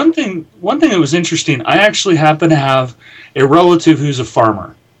 Now, one thing that was interesting, I actually happen to have a relative who's a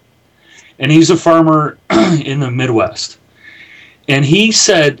farmer. And he's a farmer in the Midwest. And he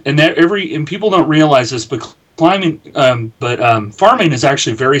said, and people don't realize this, but farming is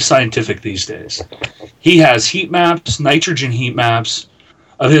actually very scientific these days. He has heat maps, nitrogen heat maps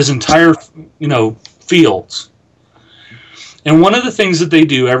of his entire, fields. And one of the things that they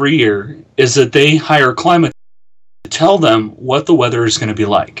do every year is that they hire climate to tell them what the weather is going to be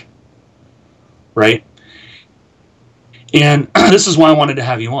like. Right? And this is why I wanted to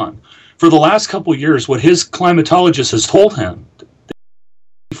have you on. For the last couple of years, what his climatologist has told him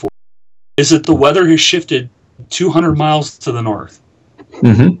is that the weather has shifted 200 miles to the north.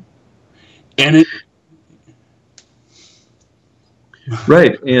 Mm-hmm. And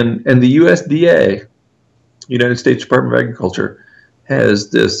Right, and the USDA, United States Department of Agriculture, has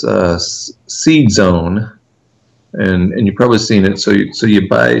this seed zone, and you've probably seen it. So you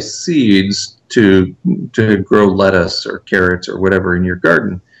buy seeds to grow lettuce or carrots or whatever in your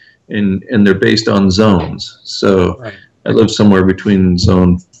garden, and they're based on zones. So I live somewhere between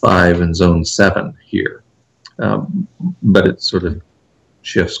zone 5 and zone 7 here, but it sort of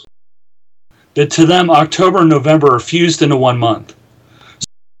shifts. That to them, October and November are fused into 1 month.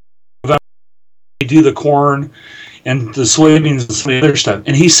 They do the corn and the soybeans and some other stuff.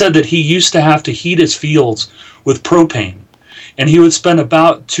 And he said that he used to have to heat his fields with propane. And he would spend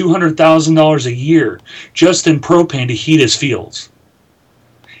about $200,000 a year just in propane to heat his fields.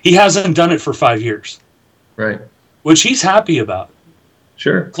 He hasn't done it for 5 years. Right. Which he's happy about.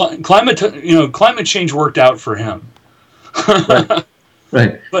 Sure. Climate change worked out for him.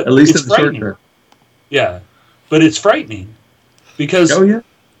 Right. But at least in the short term. Yeah. But it's frightening because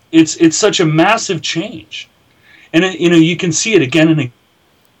it's such a massive change. And you can see it again and again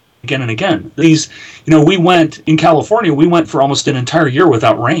again and again. These, we went in California. We went for almost an entire year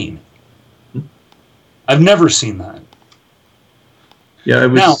without rain. I've never seen that. Yeah, I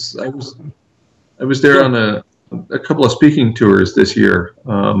was there on a couple of speaking tours this year,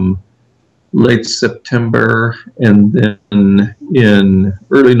 late September and then in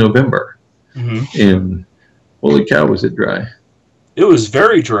early November. Mm-hmm. And holy cow, was it dry. It was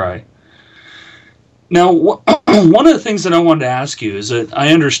very dry. Now, one of the things that I wanted to ask you is that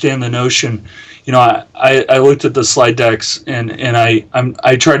I understand the notion. I looked at the slide decks and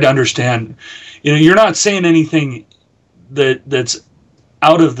I tried to understand. You're not saying anything that's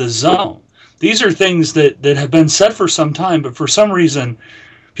out of the zone. These are things that have been said for some time, but for some reason,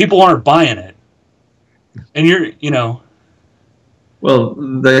 people aren't buying it. And Well,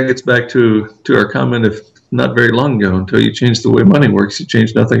 that gets back to our comment of not very long ago. Until you change the way money works, you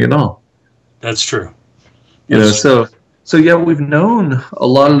change nothing at all. That's true. So yeah, we've known a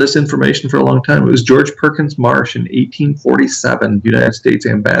lot of this information for a long time. It was George Perkins Marsh in 1847, United States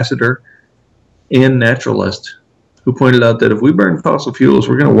ambassador and naturalist, who pointed out that if we burn fossil fuels,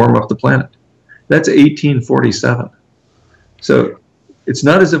 we're going to warm up the planet. That's 1847. So it's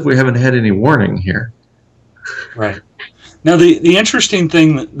not as if we haven't had any warning here. Right. Now, the interesting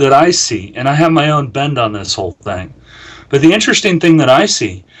thing that I see, and I have my own bend on this whole thing, but the interesting thing that I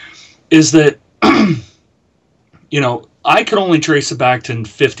see is that I could only trace it back to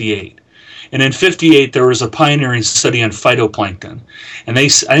 58. And in 58, there was a pioneering study on phytoplankton. And I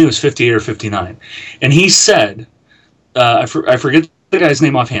think it was 58 or 59. And he said, I forget the guy's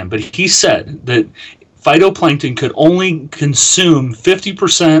name offhand, but he said that phytoplankton could only consume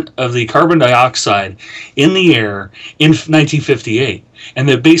 50% of the carbon dioxide in the air in 1958. And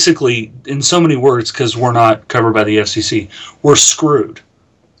that basically, in so many words, because we're not covered by the FCC, we're screwed.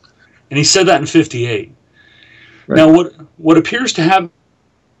 And he said that in 58. Right. Now, what appears to have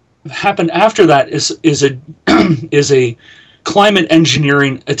happened after that is a climate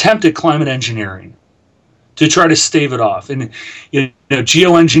engineering attempt at climate engineering to try to stave it off, and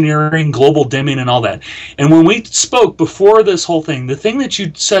geoengineering, global dimming, and all that. And when we spoke before this whole thing, the thing that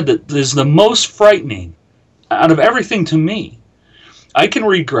you said that is the most frightening out of everything to me, I can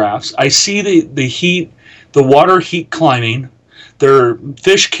read graphs. I see the heat, the water heat climbing. There are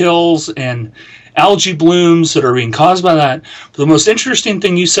fish kills and algae blooms that are being caused by that. But the most interesting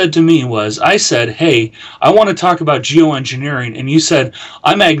thing you said to me was, I said, hey, I want to talk about geoengineering. And you said,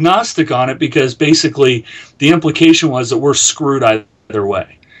 I'm agnostic on it because basically the implication was that we're screwed either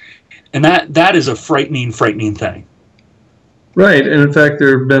way. And that is a frightening thing. Right. And in fact,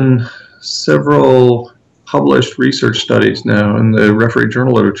 there have been several published research studies now in the referee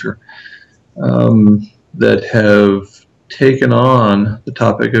journal literature that have taken on the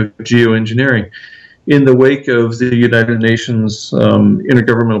topic of geoengineering in the wake of the United Nations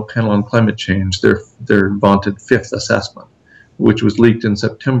Intergovernmental Panel on Climate Change, their vaunted fifth assessment, which was leaked in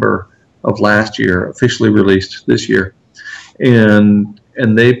September of last year, officially released this year. And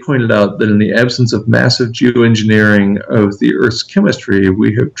they pointed out that in the absence of massive geoengineering of the Earth's chemistry,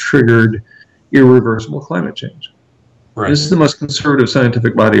 we have triggered irreversible climate change. Right. This is the most conservative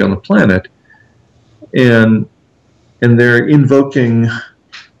scientific body on the planet. And they're invoking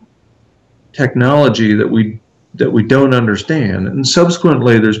technology that we don't understand. And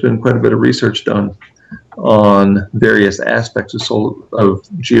subsequently, there's been quite a bit of research done on various aspects of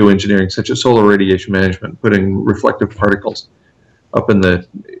geoengineering, such as solar radiation management, putting reflective particles up in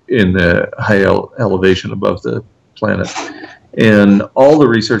the high elevation above the planet. And all the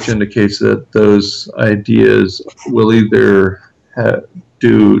research indicates that those ideas will either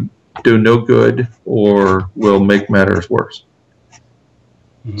do no good or will make matters worse.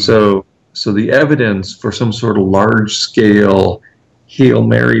 Mm-hmm. So the evidence for some sort of large-scale Hail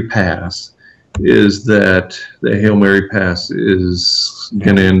Mary pass is that the Hail Mary pass is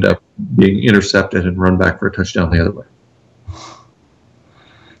going to end up being intercepted and run back for a touchdown the other way.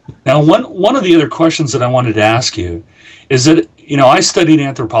 Now, one of the other questions that I wanted to ask you is that, I studied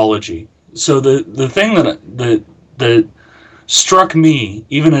anthropology. So the thing that struck me,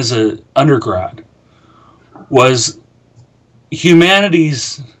 even as an undergrad, was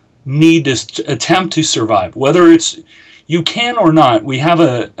humanity's need to attempt to survive. Whether it's you can or not, we have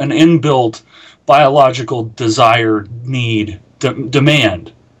an inbuilt biological desire, need,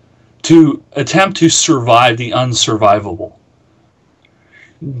 demand to attempt to survive the unsurvivable.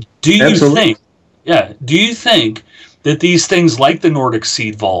 Do you Absolutely. think that these things like the Nordic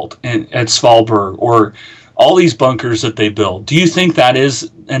Seed Vault at Svalbard or all these bunkers that they build, do you think that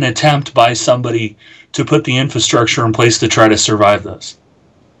is an attempt by somebody to put the infrastructure in place to try to survive this?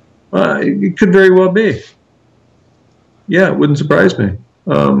 It could very well be. Yeah, it wouldn't surprise me.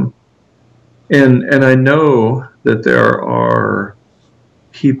 And I know that there are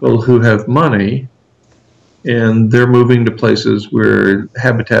people who have money, and they're moving to places where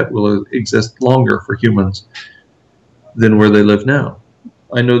habitat will exist longer for humans than where they live now.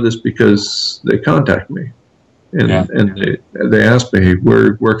 I know this because they contact me, and they ask me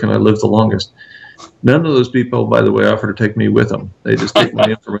where can I live the longest. None of those people, by the way, offer to take me with them. They just take my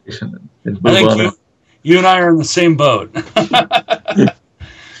information and I move think on. you and I are in the same boat.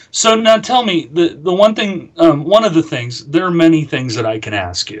 So now tell me, the one thing, one of the things, there are many things that I can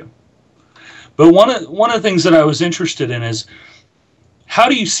ask you, but one of the things that I was interested in is, how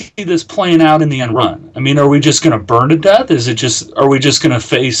do you see this playing out in the end run? I mean, are we just going to burn to death? Are we just going to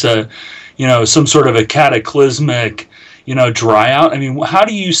face some sort of a cataclysmic, dry out? I mean, how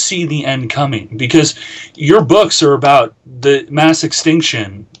do you see the end coming? Because your books are about the mass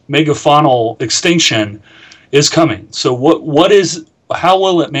extinction, megafaunal extinction is coming. So how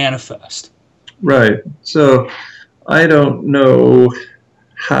will it manifest? Right. So I don't know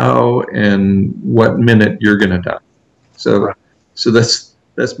how and what minute you're going to die. So that's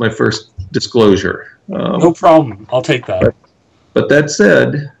my first disclosure. No problem. I'll take that. But that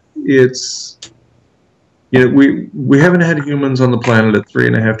said, it's we haven't had humans on the planet at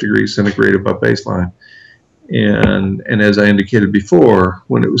 3.5 degrees centigrade above baseline, and as I indicated before,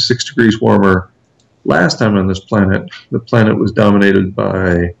 when it was 6 degrees warmer last time on this planet, the planet was dominated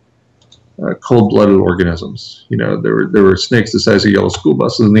by cold-blooded organisms. There were snakes the size of yellow school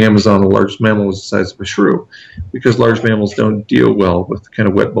buses. In the Amazon, the largest mammal was the size of a shrew, because large mammals don't deal well with the kind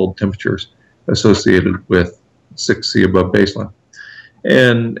of wet bulb temperatures associated with 6 C above baseline.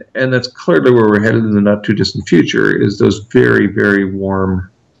 And that's clearly where we're headed in the not too distant future, is those very, very warm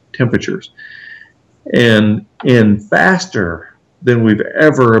temperatures, and faster than we've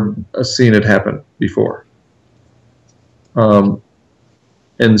ever seen it happen before.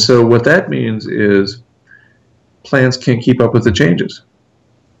 And so what that means is plants can't keep up with the changes.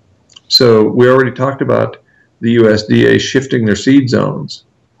 So we already talked about the USDA shifting their seed zones.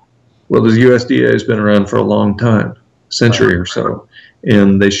 Well, the USDA has been around for a long time, century or so,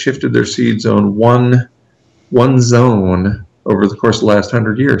 and they shifted their seed zone one zone over the course of the last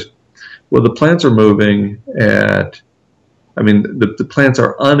 100 years. Well, the plants are moving the plants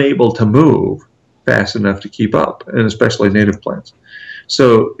are unable to move fast enough to keep up, and especially native plants.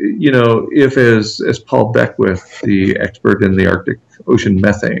 So, if as Paul Beckwith, the expert in the Arctic Ocean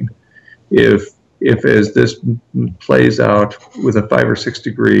methane, if as this plays out with a 5 or 6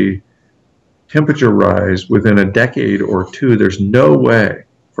 degree temperature rise within a decade or two, there's no way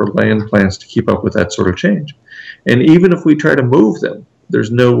for land plants to keep up with that sort of change. And even if we try to move them,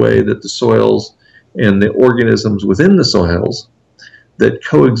 there's no way that the soils and the organisms within the soils that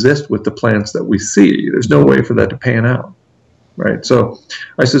coexist with the plants that we see, there's no way for that to pan out, right? So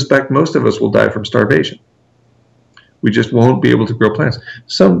I suspect most of us will die from starvation. We just won't be able to grow plants.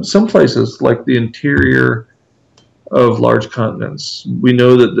 Some places, like the interior of large continents, we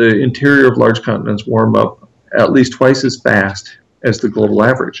know that the interior of large continents warm up at least twice as fast as the global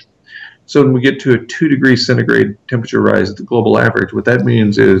average. So when we get to a 2 degrees centigrade temperature rise at the global average, what that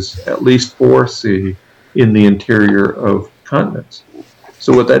means is at least 4 C in the interior of continents.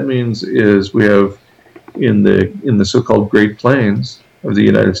 So what that means is we have in the so-called Great Plains of the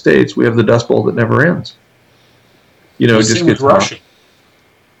United States, we have the Dust Bowl that never ends. It just gets Russia.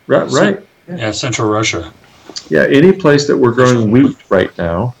 Right. Yeah, Central Russia. Yeah, any place that we're growing wheat right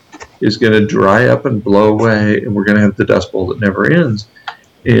now is going to dry up and blow away, and we're going to have the Dust Bowl that never ends.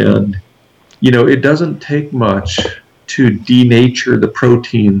 And it doesn't take much to denature the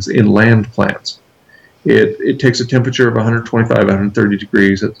proteins in land plants. It takes a temperature of 125, 130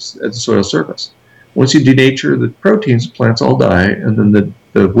 degrees at the soil surface. Once you denature the proteins, the plants all die, and then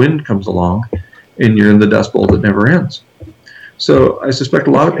the wind comes along, and you're in the Dust Bowl that never ends. So I suspect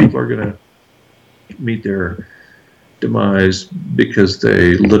a lot of people are going to meet their demise because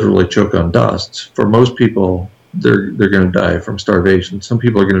they literally choke on dust. For most people, they're going to die from starvation. Some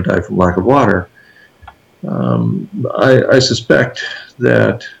people are going to die from lack of water. I suspect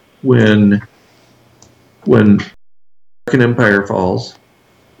that when the American Empire falls,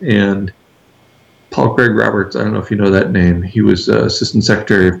 and Paul Craig Roberts, I don't know if you know that name, he was Assistant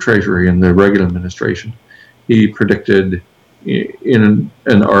Secretary of Treasury in the Reagan administration. He predicted in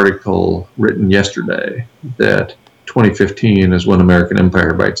an article written yesterday that 2015 is when American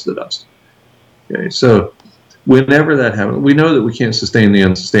Empire bites the dust. Okay, so whenever that happens, we know that we can't sustain the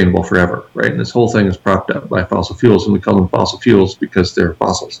unsustainable forever, right? And this whole thing is propped up by fossil fuels, and we call them fossil fuels because they're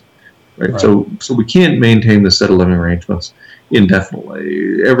fossils, right? So we can't maintain the set of living arrangements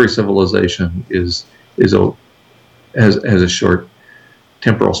indefinitely. Every civilization has a short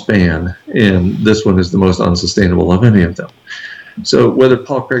temporal span, and this one is the most unsustainable of any of them. So whether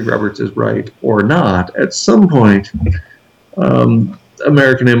Paul Craig Roberts is right or not, at some point,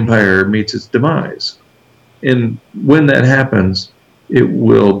 American empire meets its demise. And when that happens, it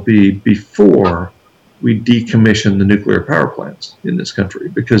will be before we decommission the nuclear power plants in this country,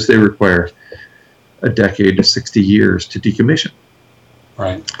 because they require a decade to 60 years to decommission.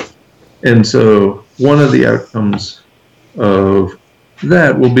 Right. And so one of the outcomes of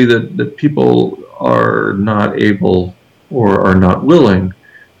that will be that people are not able or are not willing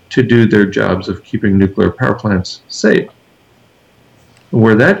to do their jobs of keeping nuclear power plants safe.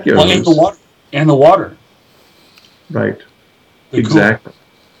 Where that goes... Well, and the water. Right. The exactly.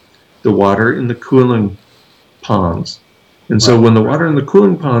 The water in the cooling ponds. And so when the water in the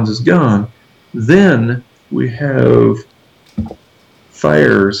cooling ponds is gone, then we have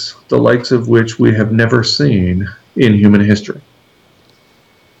fires, the likes of which we have never seen in human history.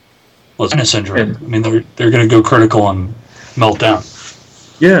 Well, it's China syndrome. I mean, they're going to go critical and melt down.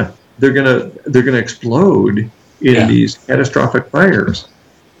 Yeah, they're gonna explode in these catastrophic fires,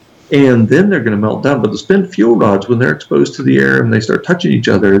 and then they're going to melt down. But the spent fuel rods, when they're exposed to the air and they start touching each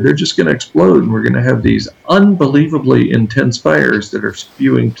other, they're just going to explode, and we're going to have these unbelievably intense fires that are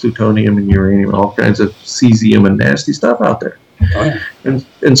spewing plutonium and uranium and all kinds of cesium and nasty stuff out there. Oh, yeah.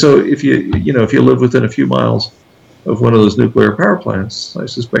 And so if you live within a few miles of one of those nuclear power plants, I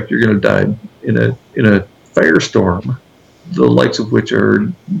suspect you're going to die in a firestorm, the likes of which are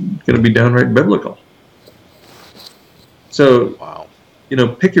going to be downright biblical. So, wow.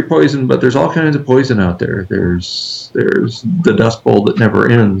 Pick your poison, but there's all kinds of poison out there. There's the Dust Bowl that never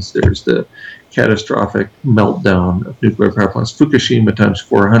ends. There's the catastrophic meltdown of nuclear power plants. Fukushima times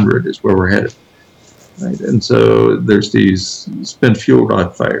 400 is where we're headed. Right? And so there's these spent fuel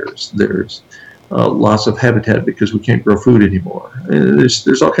rod fires. There's loss of habitat because we can't grow food anymore. And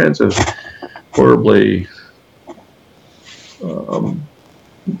there's all kinds of horribly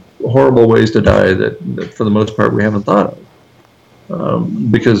horrible ways to die that for the most part we haven't thought of.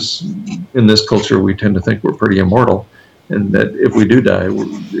 Because in this culture we tend to think we're pretty immortal, and that if we do die, we're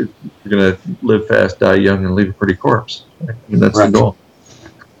going to live fast, die young, and leave a pretty corpse. Right? I mean, that's the goal.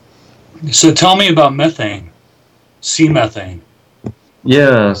 So tell me about methane, sea methane.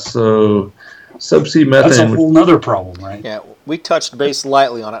 Yeah, so subsea methane. That's a whole nother problem, right? Yeah, we touched base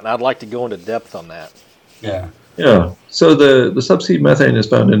lightly on it, and I'd like to go into depth on that. Yeah. Yeah, so the subsea methane is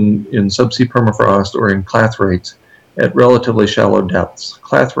found in subsea permafrost or in clathrates at relatively shallow depths.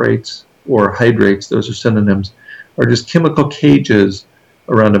 Clathrates or hydrates, those are synonyms, are just chemical cages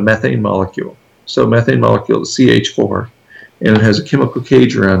around a methane molecule. So methane molecule is CH4, and it has a chemical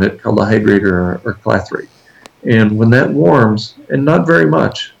cage around it called a hydrate or clathrate. And when that warms, and not very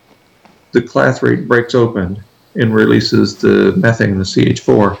much, the clathrate breaks open and releases the methane, the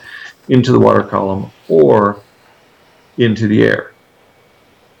CH4, into the water column or into the air.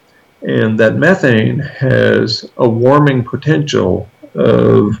 And that methane has a warming potential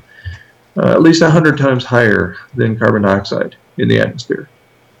of at least 100 times higher than carbon dioxide in the atmosphere.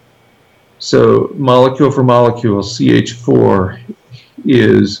 So molecule for molecule, CH4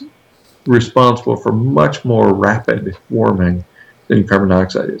 is responsible for much more rapid warming than carbon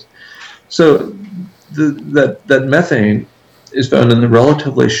dioxide is. So that methane is found in the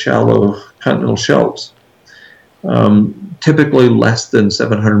relatively shallow continental shelves, typically less than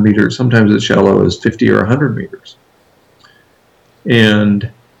 700 meters, sometimes as shallow as 50 or 100 meters.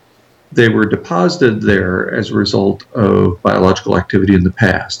 And they were deposited there as a result of biological activity in the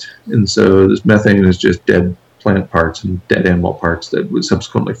past. And so this methane is just dead plant parts and dead animal parts that was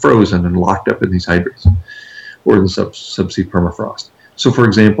subsequently frozen and locked up in these hydrates or in the subsea permafrost. So for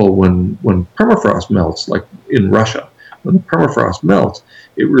example, when permafrost melts, like in Russia, when the permafrost melts,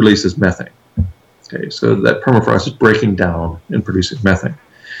 it releases methane. Okay, so that permafrost is breaking down and producing methane.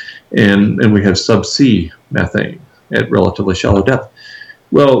 And we have subsea methane at relatively shallow depth.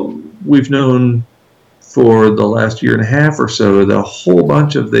 Well, we've known for the last year and a half or so that a whole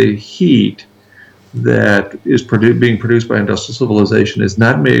bunch of the heat that is being produced by industrial civilization is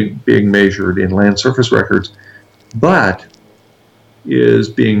not being measured in land surface records, but is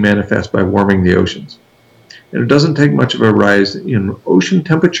being manifest by warming the oceans. And it doesn't take much of a rise in ocean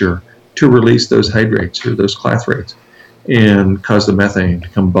temperature to release those hydrates or those clathrates and cause the methane to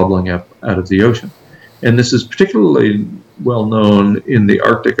come bubbling up out of the ocean. And this is particularly well known in the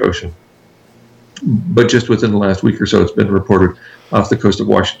Arctic Ocean. But just within the last week or so, it's been reported off the coast of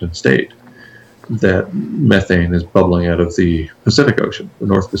Washington State that methane is bubbling out of the Pacific Ocean, the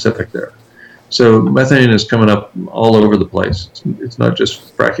North Pacific there. So methane is coming up all over the place. It's not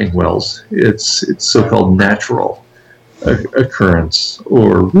just fracking wells. It's so-called natural occurrence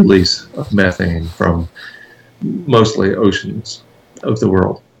or release of methane from mostly oceans of the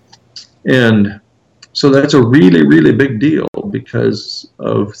world. And so that's a really, really big deal because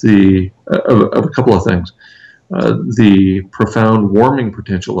of of a couple of things. The profound warming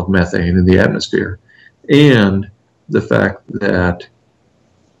potential of methane in the atmosphere, and the fact that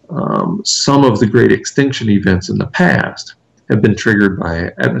some of the great extinction events in the past have been triggered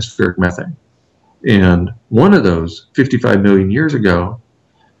by atmospheric methane. And one of those, 55 million years ago,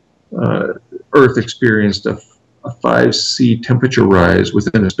 Earth experienced a 5°C temperature rise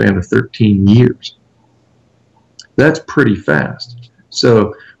within a span of 13 years. That's pretty fast.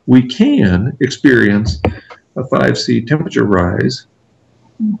 So we can experience a 5°C temperature rise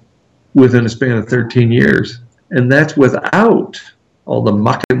within a span of 13 years. And that's without all the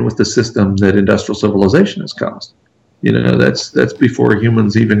mucking with the system that industrial civilization has caused. You know, that's before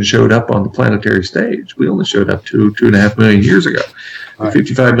humans even showed up on the planetary stage. We only showed up 2.5 million years ago. Right.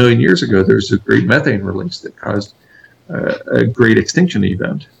 55 million years ago, there's a great methane release that caused a great extinction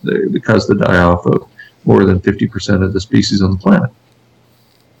event that caused the die-off of more than 50% of the species on the planet.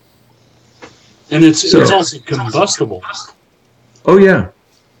 And it's also combustible. Oh, yeah.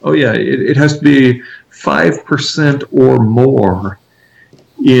 Oh, yeah. It has to be 5% or more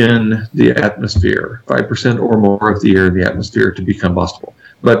in the atmosphere, 5% or more of the air in the atmosphere to be combustible.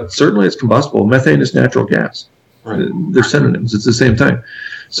 But certainly it's combustible. Methane is natural gas. Right. They're synonyms. It's the same thing.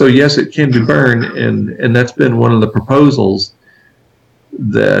 So yes, it can be burned, and that's been one of the proposals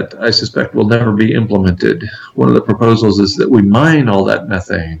that I suspect will never be implemented. One of the proposals is that we mine all that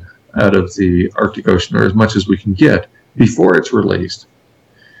methane out of the Arctic Ocean, or as much as we can get, before it's released,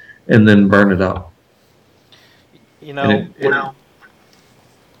 and then burn it up. You know,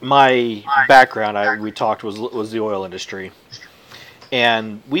 my background, we talked, was the oil industry.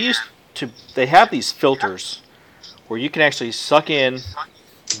 And they have these filters where you can actually suck in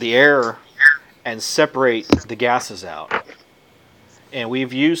the air and separate the gases out. And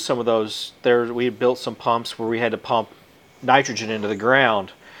we've used some of those. We built some pumps where we had to pump nitrogen into the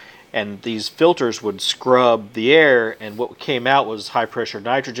ground, and these filters would scrub the air, and what came out was high pressure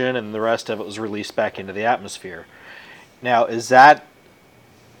nitrogen, and the rest of it was released back into the atmosphere. Now, is that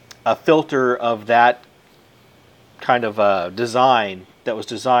a filter of that kind of design that was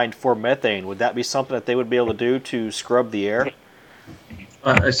designed for methane? Would that be something that they would be able to do to scrub the air?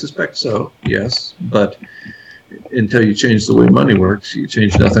 I suspect so, yes. But until you change the way money works, you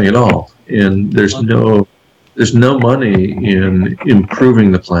change nothing at all. And there's no money in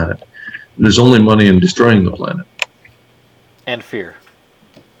improving the planet. There's only money in destroying the planet. And fear.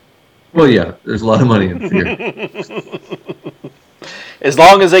 Well, yeah, there's a lot of money in fear. As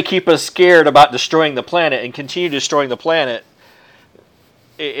long as they keep us scared about destroying the planet and continue destroying the planet,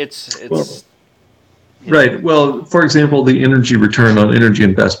 it's right. Well, for example, the energy return on energy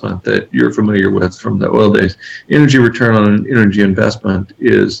investment that you're familiar with from the oil days, energy return on an energy investment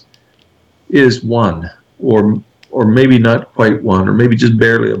is 1, or maybe not quite 1, or maybe just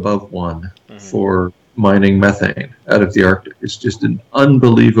barely above 1 for mining methane out of the Arctic. It's just an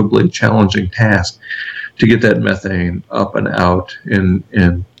unbelievably challenging task to get that methane up and out and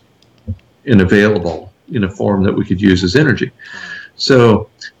available in a form that we could use as energy. So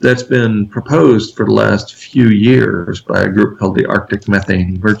that's been proposed for the last few years by a group called the Arctic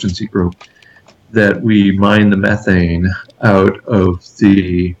Methane Emergency Group, that we mine the methane out of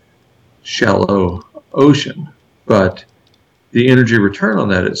the shallow ocean. But the energy return on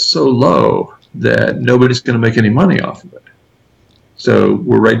that is so low that nobody's going to make any money off of it. So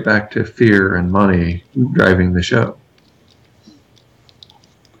we're right back to fear and money driving the show.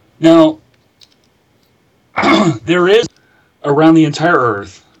 Now, there is, around the entire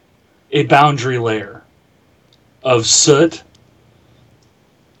Earth, a boundary layer of soot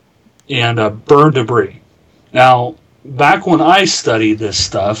and burned debris. Now, back when I studied this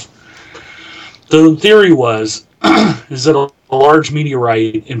stuff, the theory was is that a large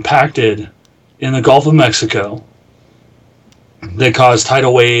meteorite impacted in the Gulf of Mexico that caused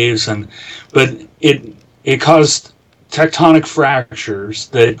tidal waves, but it caused tectonic fractures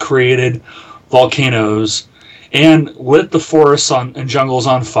that created volcanoes and lit the forests and jungles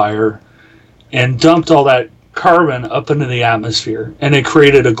on fire and dumped all that carbon up into the atmosphere, and it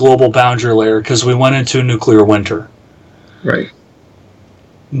created a global boundary layer because we went into a nuclear winter. Right.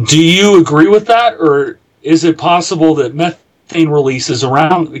 Do you agree with that, or is it possible that methane release is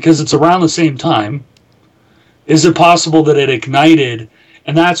around, because it's around the same time, is it possible that it ignited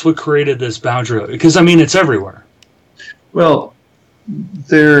and that's what created this boundary layer? Because, I mean, it's everywhere. Well,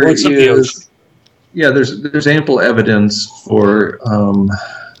 there's ample evidence for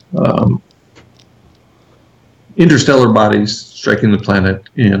interstellar bodies striking the planet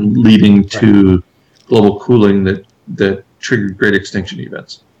and leading to global cooling that triggered great extinction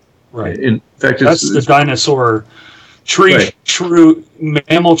events. Right. In fact, that's the dinosaur tree right. shrew,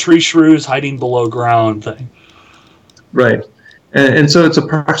 mammal tree shrews hiding below ground thing. Right. And so it's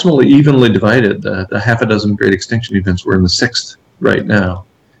approximately evenly divided. The half a dozen great extinction events, we're in the sixth right now.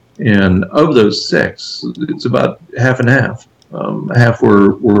 And of those six, it's about half and half. Half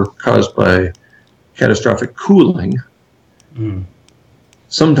were caused by catastrophic cooling. Mm.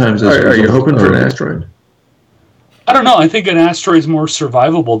 Sometimes, are you hoping for an asteroid? I don't know. I think an asteroid is more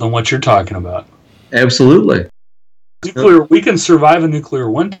survivable than what you're talking about. Absolutely. We can survive a nuclear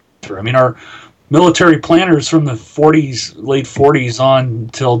winter. I mean, our military planners from the late 40s on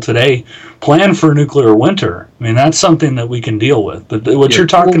till today plan for a nuclear winter. I mean, that's something that we can deal with. But what you're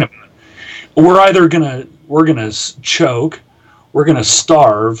talking about, we're either we're gonna choke, we're gonna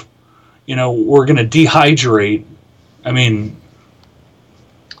starve, we're gonna dehydrate. I mean,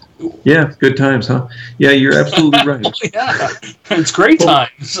 yeah, good times, huh? Yeah, you're absolutely right. Yeah, it's great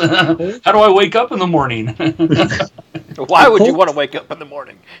times. How do I wake up in the morning? Why would you want to wake up in the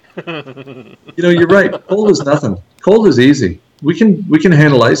morning? You're right. Cold is nothing. Cold is easy. We can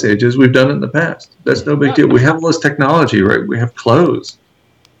handle ice ages. We've done it in the past. That's no big deal. We have all this technology, right? We have clothes,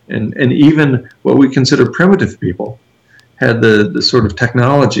 and even what we consider primitive people had the sort of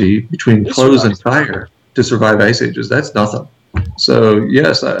technology between clothes and fire to survive ice ages. That's nothing. So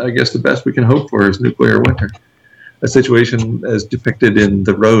yes, I guess the best we can hope for is nuclear winter, a situation as depicted in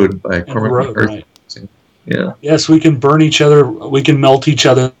The Road by Cormac McPherson. Right. Yeah. Yes, we can burn each other. We can melt each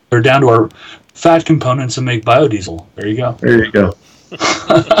other down to our fat components and make biodiesel. There you go. There you go.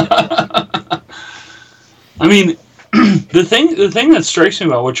 I mean, the thing that strikes me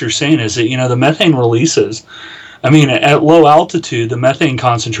about what you're saying is that the methane releases. I mean, at low altitude, the methane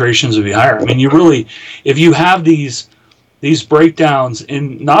concentrations would be higher. I mean, if you have these breakdowns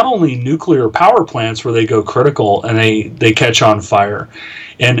in not only nuclear power plants where they go critical and they catch on fire,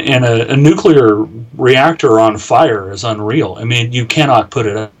 and a nuclear reactor on fire is unreal. I mean, you cannot put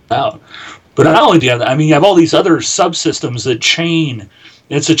it out. But not only do you have that, I mean, you have all these other subsystems that chain.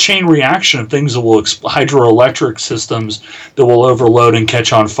 It's a chain reaction of things that will hydroelectric systems that will overload and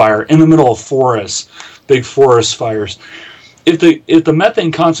catch on fire in the middle of forests, big forest fires. If the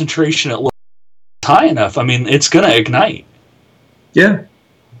methane concentration at low is high enough, I mean, it's going to ignite. Yeah.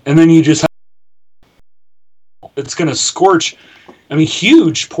 And then it's going to scorch,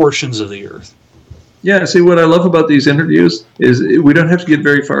 huge portions of the earth. Yeah, see, what I love about these interviews is we don't have to get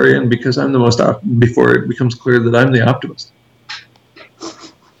very far in because I'm the most before it becomes clear that I'm the optimist.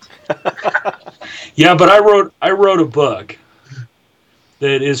 Yeah, but I wrote a book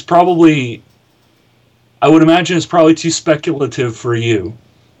that is probably, I would imagine it's probably too speculative for you.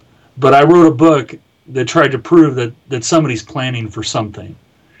 But I wrote a book that tried to prove that somebody's planning for something,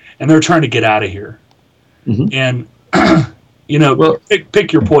 and they're trying to get out of here. Mm-hmm. And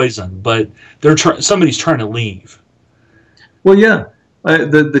pick your poison, but somebody's trying to leave. Well, yeah,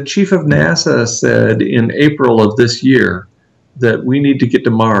 the chief of NASA said in April of this year that we need to get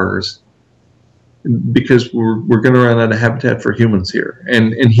to Mars because we're going to run out of habitat for humans here,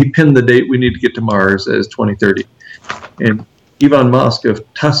 and he pinned the date we need to get to Mars as 2030, and Elon Musk of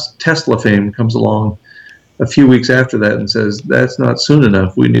Tesla fame comes along a few weeks after that and says, that's not soon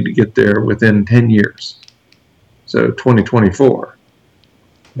enough. We need to get there within 10 years. So 2024.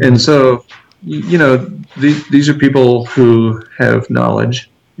 And so, these are people who have knowledge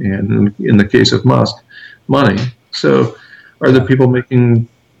and, in the case of Musk, money. So are there people making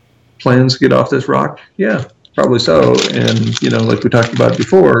plans to get off this rock? Yeah, probably so. And, like we talked about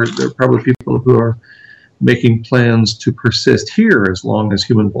before, there are probably people who are making plans to persist here as long as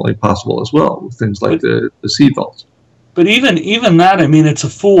humanly possible as well, with things like the seed vaults. But even that, it's a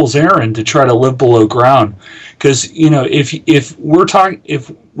fool's errand to try to live below ground, because if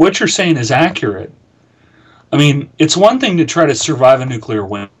what you're saying is accurate, it's one thing to try to survive a nuclear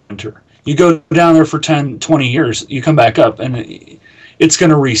winter. You go down there for 10, 20 years, you come back up, and it's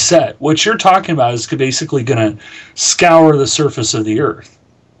going to reset. What you're talking about is basically going to scour the surface of the earth.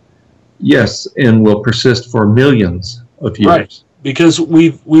 Yes, and will persist for millions of years. Right, because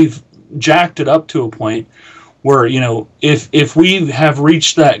we've jacked it up to a point where, if we have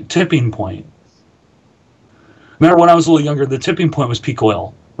reached that tipping point. Remember when I was a little younger, the tipping point was peak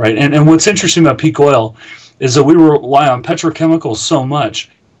oil, right? And what's interesting about peak oil is that we rely on petrochemicals so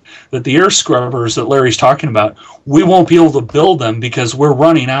much that the air scrubbers that Larry's talking about, we won't be able to build them because we're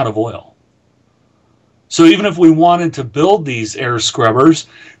running out of oil. So even if we wanted to build these air scrubbers,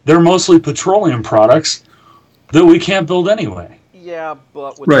 they're mostly petroleum products that we can't build anyway. Yeah,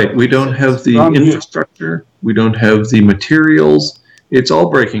 but with Right. We don't have the infrastructure. We don't have the materials. It's all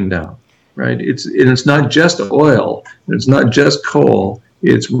breaking down. Right. It's not just oil. It's not just coal.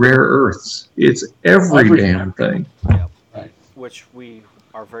 It's rare earths. It's every damn thing. yeah, Right. which we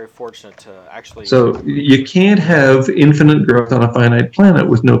are very fortunate to actually. So you can't have infinite growth on a finite planet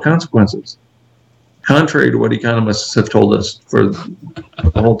with no consequences, contrary to what economists have told us for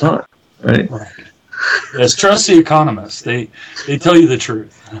the whole time. Right. Yes, trust the economists. They tell you the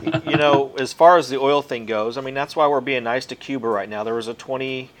truth. You know, as far as the oil thing goes, I mean, that's why we're being nice to Cuba right now. There was a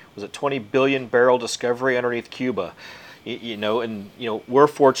 20 billion barrel discovery underneath Cuba. You know, and you know, we're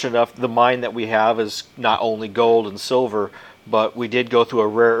fortunate enough. The mine that we have is not only gold and silver, but we did go through a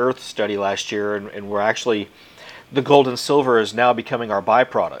rare earth study last year, and we're actually, the gold and silver is now becoming our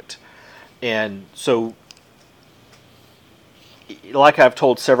byproduct. And so, like I've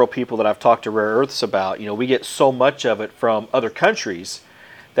told several people that I've talked to rare earths about, you know, we get so much of it from other countries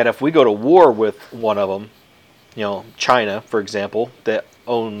that if we go to war with one of them, you know, China, for example, that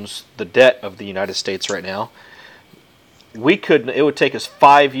owns the debt of the United States right now, it would take us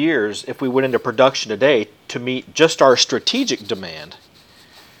 5 years if we went into production today to meet just our strategic demand.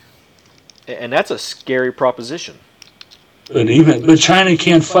 And that's a scary proposition. But China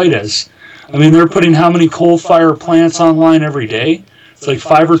can't fight us. I mean, they're putting how many coal-fired plants online every day? It's like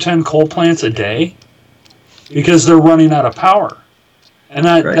 5 or 10 coal plants a day because they're running out of power. And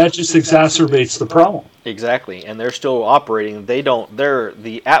that just exacerbates the problem. Exactly, and they're still operating.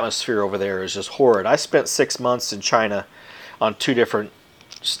 The atmosphere over there is just horrid. I spent 6 months in China on 2 different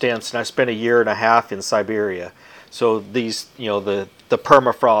stints, and I spent a year and a half in Siberia. So these, you know, the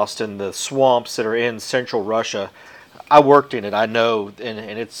permafrost and the swamps that are in central Russia, I worked in it. I know,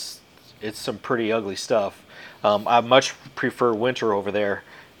 and it's some pretty ugly stuff. I much prefer winter over there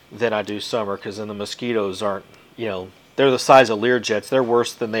than I do summer, because then the mosquitoes aren't, you know, they're the size of Learjets. They're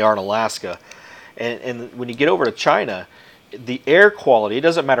worse than they are in Alaska. And when you get over to China, the air quality, it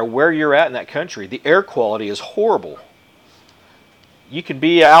doesn't matter where you're at in that country, the air quality is horrible. You can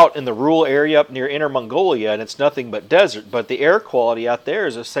be out in the rural area up near Inner Mongolia and it's nothing but desert, but the air quality out there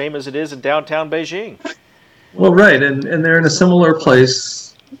is the same as it is in downtown Beijing. Well, right, and they're in a similar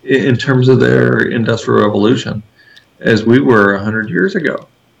place in terms of their industrial revolution as we were 100 years ago.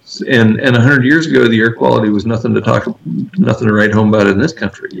 And 100 years ago, the air quality was nothing to write home about in this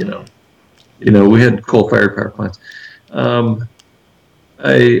country. You know, we had coal-fired power plants.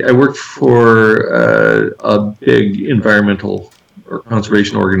 I worked for a big environmental or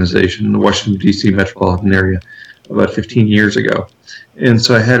conservation organization in the Washington, D.C. metropolitan area about 15 years ago. And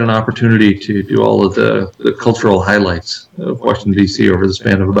so I had an opportunity to do all of the cultural highlights of Washington, D.C. over the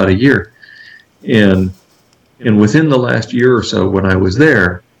span of about a year. And within the last year or so when I was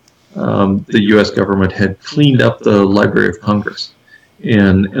there, the U.S. government had cleaned up the Library of Congress.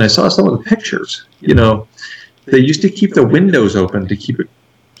 And I saw some of the pictures. You know, they used to keep the windows open to keep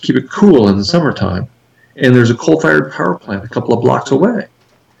it cool in the summertime. And there's a coal-fired power plant a couple of blocks away.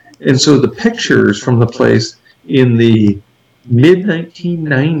 And so the pictures from the place in the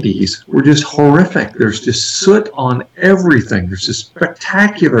mid-1990s were just horrific. There's just soot on everything. There's just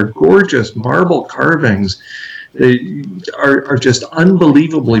spectacular, gorgeous marble carvings. They are just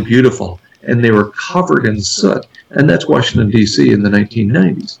unbelievably beautiful, and they were covered in soot. And that's Washington, D.C. in the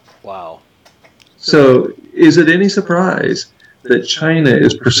 1990s. Wow. So is it any surprise that China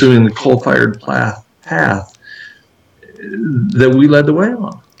is pursuing the coal-fired path that we led the way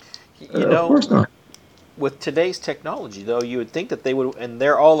on? Of course not. With today's technology, though, you would think that they would, and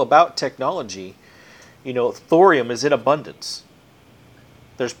they're all about technology. You know, thorium is in abundance.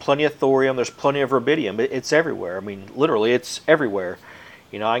 There's plenty of thorium, there's plenty of rubidium. It's everywhere. I mean, literally, it's everywhere.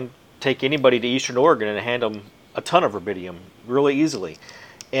 You know, I can take anybody to Eastern Oregon and hand them a ton of rubidium really easily.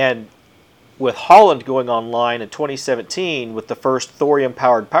 And with Holland going online in 2017 with the first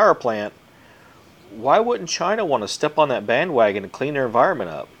thorium-powered power plant, why wouldn't China want to step on that bandwagon and clean their environment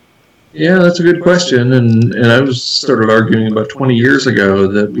up? Yeah, that's a good question. And I was sort of arguing about 20 years ago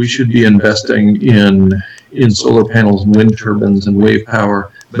that we should be investing in solar panels and wind turbines and wave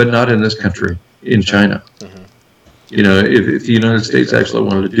power, but not in this country, in China. Mm-hmm. You know, if the United States actually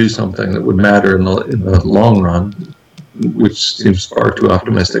wanted to do something that would matter in the long run, which seems far too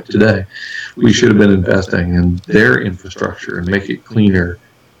optimistic today, we should have been investing in their infrastructure and make it cleaner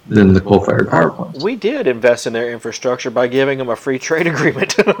than the coal-fired power plants. We did invest in their infrastructure by giving them a free trade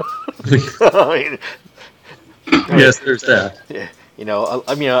agreement. I mean, yes, there's that. Yeah, you know,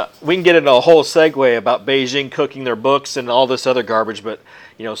 I mean, we can get into a whole segue about Beijing cooking their books and all this other garbage, but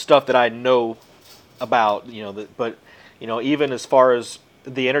you know, stuff that I know about. You know, but you know, even as far as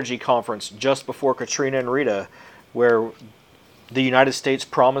the energy conference just before Katrina and Rita, where the United States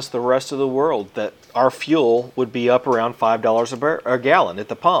promised the rest of the world that our fuel would be up around $5 a gallon at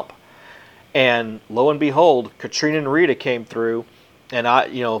the pump. And lo and behold, Katrina and Rita came through, and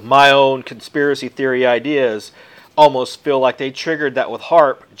my own conspiracy theory ideas almost feel like they triggered that with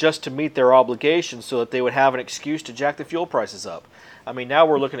HARP just to meet their obligations so that they would have an excuse to jack the fuel prices up. I mean, now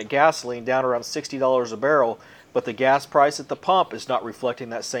we're looking at gasoline down around $60 a barrel, but the gas price at the pump is not reflecting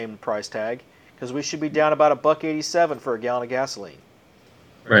that same price tag, because we should be down about $1.87 for a gallon of gasoline.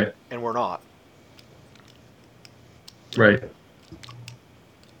 Right. And we're not. Right.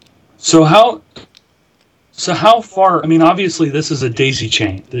 So how far? I mean, obviously, this is a daisy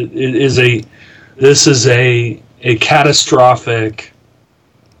chain. This is a catastrophic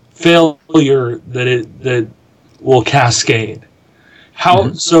failure that will cascade. How?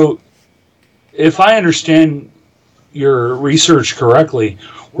 Mm-hmm. So, if I understand your research correctly,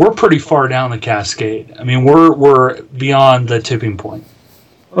 we're pretty far down the cascade. I mean, we're beyond the tipping point.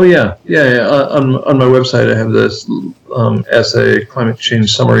 Oh yeah. On my website, I have this essay, Climate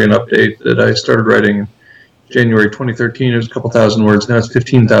Change Summary and Update, that I started writing in January 2013. It was a couple thousand words. Now it's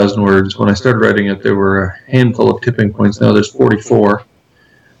 15,000 words. When I started writing it, there were a handful of tipping points. Now there's 44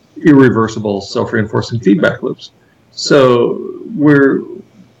 irreversible self-reinforcing feedback loops. So we're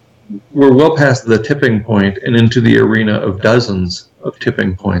well past the tipping point and into the arena of dozens of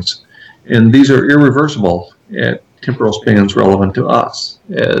tipping points. And these are irreversible at temporal spans relevant to us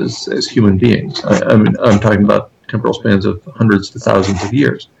as human beings. I'm talking about temporal spans of hundreds to thousands of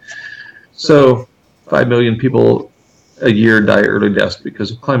years. So 5 million people a year die early deaths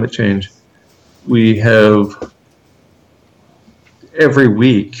because of climate change. We have every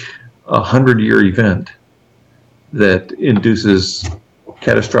week a 100-year event that induces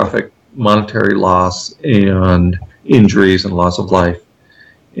catastrophic monetary loss and injuries and loss of life.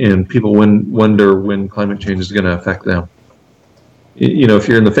 And people wonder when climate change is going to affect them. You know, if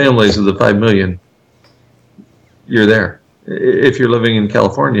you're in the families of the 5 million, you're there. If you're living in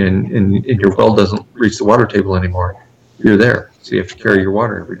California and your well doesn't reach the water table anymore, you're there. So you have to carry your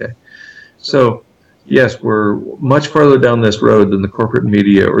water every day. So, yes, we're much farther down this road than the corporate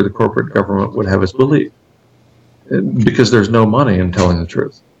media or the corporate government would have us believe, because there's no money in telling the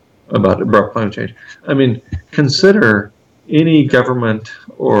truth about climate change. I mean, consider any government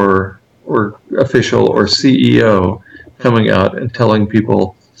or official or CEO coming out and telling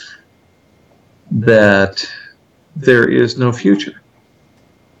people that there is no future.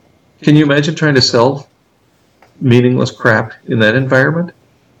 Can you imagine trying to sell meaningless crap in that environment?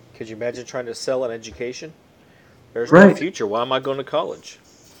 Could you imagine trying to sell an education? There's right. No future. Why am I going to college?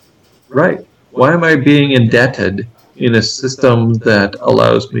 Right. Why am I being indebted in a system that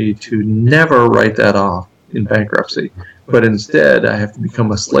allows me to never write that off in bankruptcy, but instead I have to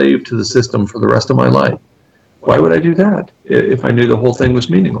become a slave to the system for the rest of my life? Why would I do that if I knew the whole thing was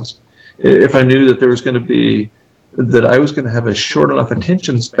meaningless? If I knew that there was going to be, that I was going to have a short enough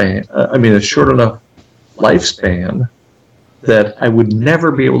attention span, a short enough lifespan that I would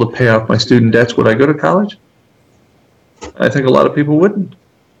never be able to pay off my student debts, would I go to college? I think a lot of people wouldn't.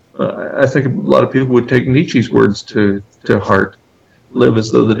 I think a lot of people would take Nietzsche's words to heart, live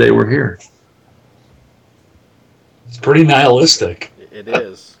as though the day were here. It's pretty nihilistic. It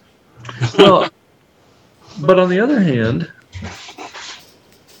is. Well, but on the other hand,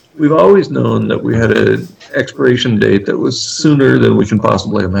 we've always known that we had an expiration date that was sooner than we can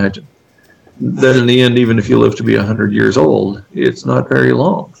possibly imagine. Then in the end, even if you live to be 100 years old, it's not very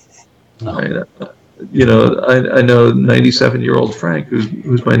long. No. I know 97-year-old Frank,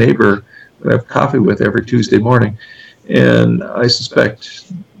 who's my neighbor, who I have coffee with every Tuesday morning, and I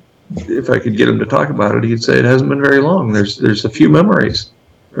suspect if I could get him to talk about it, he'd say it hasn't been very long. There's a few memories,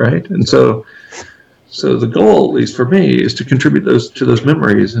 right? And so the goal, at least for me, is to contribute to those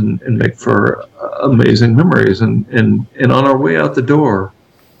memories and make for amazing memories, and on our way out the door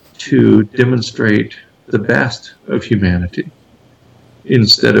to demonstrate the best of humanity,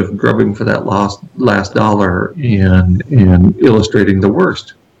 instead of grubbing for that last dollar and illustrating the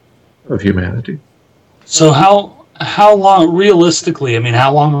worst of humanity. So how long, realistically, I mean,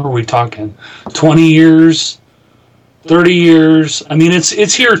 how long are we talking? 20 years? 30 years? I mean,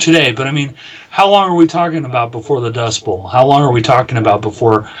 it's here today, but I mean, how long are we talking about before the Dust Bowl? How long are we talking about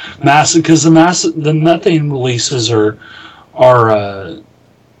before because the methane releases are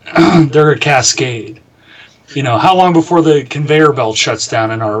they're a cascade. You know, how long before the conveyor belt shuts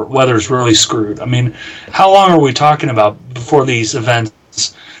down and our weather's really screwed? I mean, how long are we talking about before these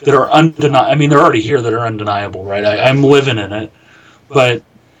events that are undeniable? I mean, they're already here, that are undeniable, right? I'm living in it. But,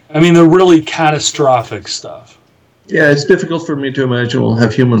 I mean, they're really catastrophic stuff. Yeah, it's difficult for me to imagine we'll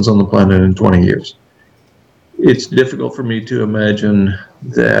have humans on the planet in 20 years. it's difficult for me to imagine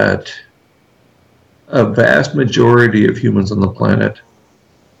that a vast majority of humans on the planet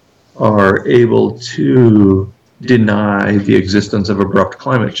are able to deny the existence of abrupt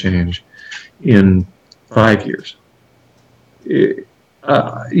climate change in 5 years. The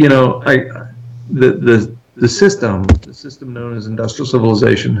system known as industrial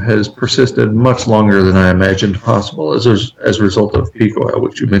civilization has persisted much longer than I imagined possible as a result of peak oil,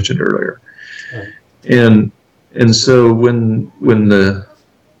 which you mentioned earlier. And so when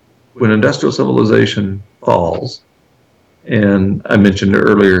industrial civilization falls, and I mentioned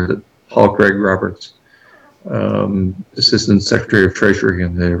earlier that Paul Craig Roberts, Assistant Secretary of Treasury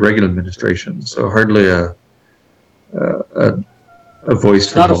in the Reagan administration, so hardly a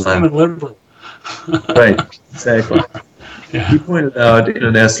voice from the left. Not a flaming liberal. Right, exactly. Yeah. He pointed out in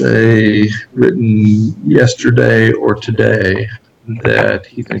an essay written yesterday or today that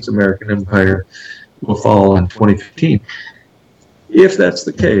he thinks American empire will fall in 2015. If that's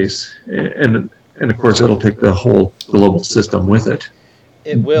the case, and of course it'll take the whole global system with it.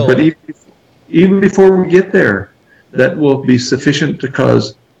 It will. But even before we get there, that will be sufficient to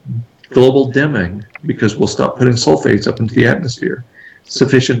cause global dimming, because we'll stop putting sulfates up into the atmosphere.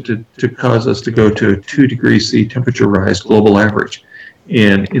 Sufficient to cause us to go to a 2 degrees C temperature rise global average.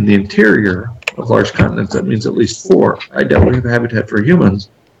 And in the interior of large continents, that means at least 4. I doubt we have habitat for humans.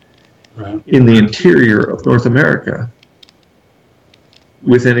 Right. In the interior of North America,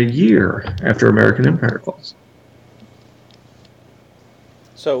 within a year after American empire falls.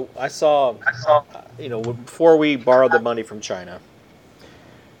 So I saw, before we borrowed the money from China,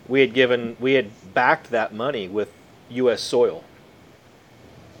 we had backed that money with U.S. soil,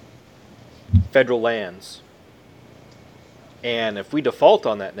 federal lands, and if we default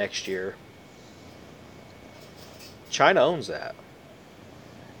on that next year, China owns that.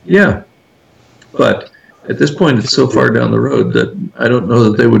 Yeah, but at this point, it's so far down the road that I don't know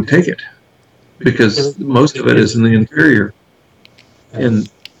that they would take it, because most of it is in the interior, and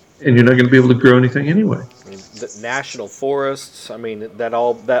you're not going to be able to grow anything anyway. I mean, the national forests. I mean,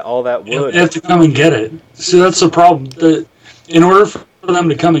 all that wood. They have to come and get it. See, that's the problem. In order for them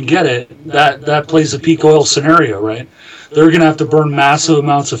to come and get it, that plays a peak oil scenario, right? They're going to have to burn massive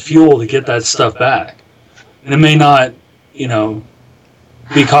amounts of fuel to get that stuff back, and it may not,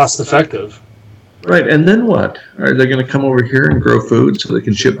 be cost effective. Right, and then what? Are they going to come over here and grow food so they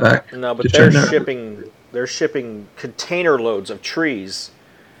can ship back? No, but they're shipping container loads of trees.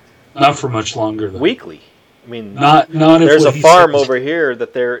 Not for much longer, though. Weekly. I mean, not there's a farm over here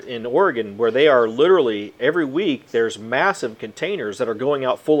that they're in Oregon where they are literally every week. There's massive containers that are going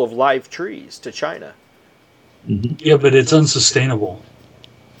out full of live trees to China. Mm-hmm. Yeah, but it's unsustainable.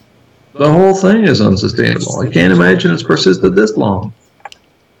 The whole thing is unsustainable. I can't imagine it's persisted this long.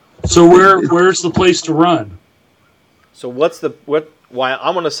 So where's the place to run? So why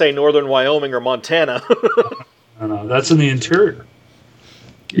I'm going to say northern Wyoming or Montana. No, that's in the interior.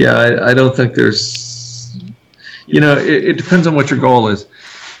 Yeah, I don't think there's. It depends on what your goal is.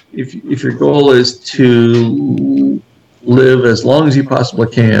 If your goal is to live as long as you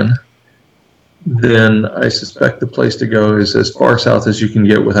possibly can, then I suspect the place to go is as far south as you can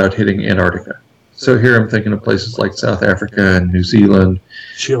get without hitting Antarctica. So here I'm thinking of places like South Africa and New Zealand,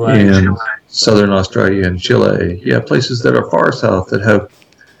 Chile, and Southern Australia and Chile. Yeah, places that are far south that have,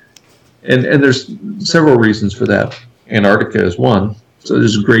 and there's several reasons for that. Antarctica is one. So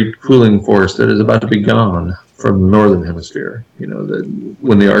there's a great cooling force that is about to be gone from the northern hemisphere.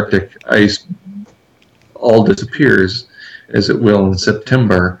 When the Arctic ice all disappears, as it will in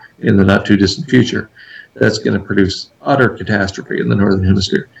September in the not too distant future, that's going to produce utter catastrophe in the northern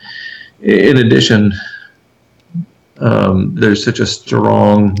hemisphere. In addition, there's such a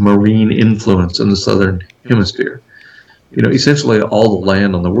strong marine influence in the southern hemisphere. Essentially all the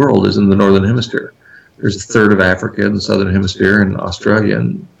land on the world is in the northern hemisphere. There's a third of Africa in the southern hemisphere, and Australia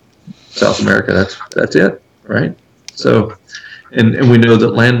and South America. That's it, right? So, and we know that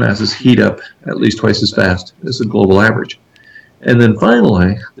land masses heat up at least twice as fast as the global average. And then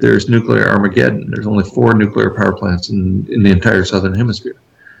finally, there's nuclear Armageddon. There's only 4 nuclear power plants in the entire southern hemisphere.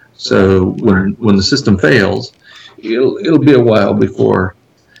 So when the system fails, it'll be a while before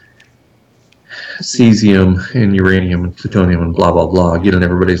cesium and uranium and plutonium and blah, blah, blah get in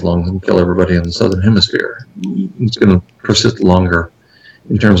everybody's lungs and kill everybody in the southern hemisphere. It's going to persist longer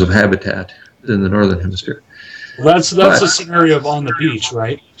in terms of habitat than the northern hemisphere. Well, that's a scenario of On the Beach,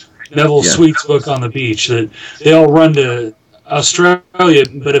 right? Neville Sweet's book On the Beach, that they all run to Australia,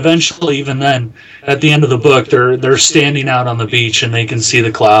 but eventually, even then, at the end of the book, they're standing out on the beach and they can see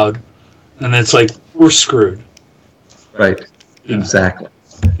the cloud, and it's like, we're screwed. Right, exactly.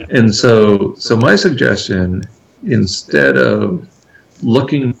 And so my suggestion, instead of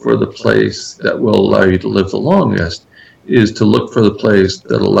looking for the place that will allow you to live the longest, is to look for the place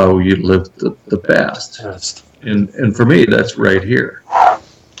that allow you to live the best. And for me, that's right here.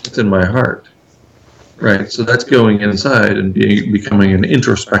 It's in my heart. Right. So that's going inside and becoming an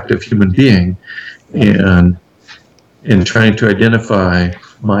introspective human being and trying to identify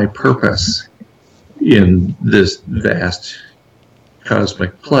my purpose in this vast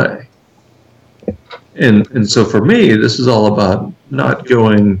cosmic play. And so for me, this is all about not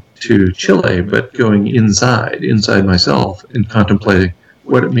going to Chile, but going inside myself and contemplating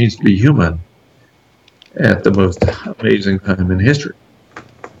what it means to be human at the most amazing time in history.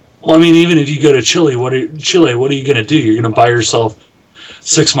 Well, I mean, even if you go to Chile, what are you going to do? You're going to buy yourself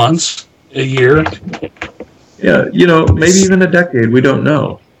 6 months, a year? Yeah, maybe even a decade. We don't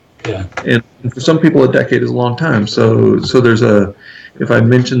know. Yeah. And for some people, a decade is a long time. So there's if I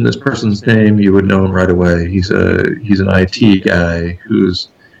mention this person's name, you would know him right away. He's an IT guy who's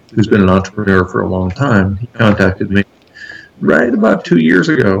been an entrepreneur for a long time. He contacted me right about 2 years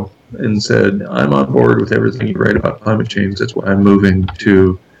ago and said, I'm on board with everything you write about climate change. That's why I'm moving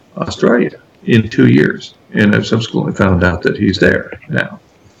to Australia in 2 years. And I've subsequently found out that he's there now,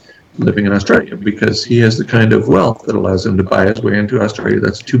 living in Australia, because he has the kind of wealth that allows him to buy his way into Australia.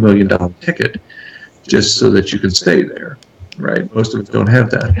 That's a $2 million ticket just so that you can stay there, right? Most of us don't have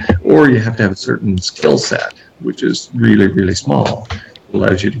that. Or you have to have a certain skill set, which is really, really small,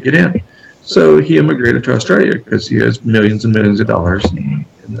 allows you to get in. So he immigrated to Australia because he has millions and millions of dollars, and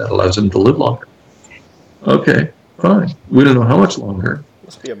that allows him to live longer. Okay, fine. We don't know how much longer.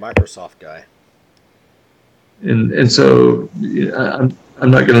 Must be a Microsoft guy. And so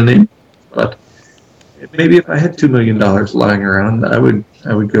I'm not going to name, but maybe if I had $2 million lying around, I would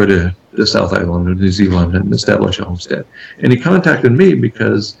go to the South Island of New Zealand and establish a homestead. And he contacted me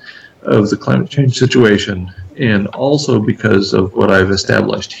because of the climate change situation, and also because of what I've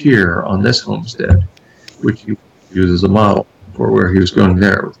established here on this homestead, which he used as a model for where he was going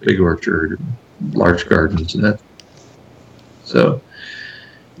there with big orchard, and large gardens, and that. So,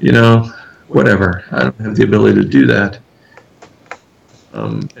 whatever. I don't have the ability to do that.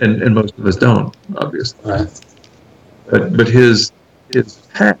 And most of us don't, obviously. Right. But his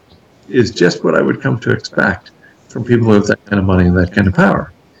path is just what I would come to expect from people who have that kind of money and that kind of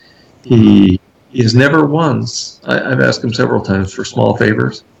power. He has never once, I've asked him several times for small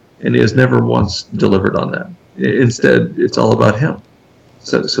favors, and he has never once delivered on that. Instead, it's all about him.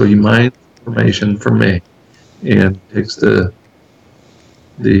 So he mines information from me and takes the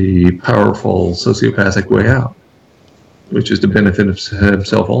powerful sociopathic way out, which is to benefit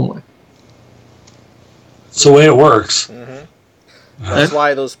himself only. It's the way it works. Mm-hmm. That's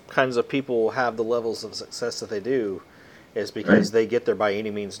why those kinds of people have the levels of success that they do, is because they get there by any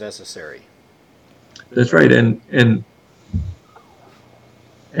means necessary. That's right, and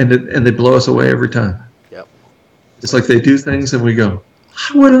they blow us away every time. Yep. It's like they do things and we go,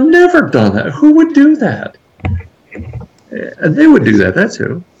 I would have never done that. Who would do that? And they would do that. That's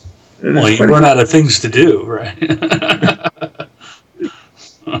who. And well, you run out of things to do, right?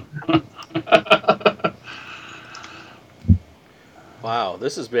 Wow,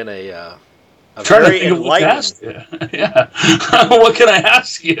 this has been a very enlightening. Yeah. What can I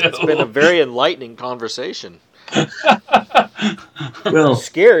ask you? It's been a very enlightening conversation. Well,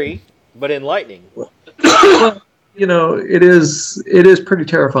 scary, but enlightening. Well, it is pretty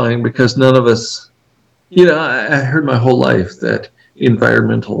terrifying because none of us. I heard my whole life that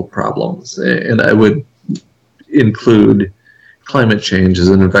environmental problems, and I would include climate change as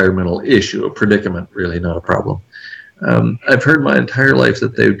an environmental issue, a predicament, really, not a problem. I've heard my entire life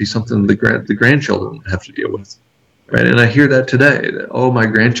that they would be something the grandchildren would have to deal with, right? And I hear that today, that, my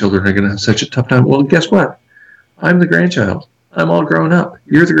grandchildren are going to have such a tough time. Well, guess what? I'm the grandchild. I'm all grown up.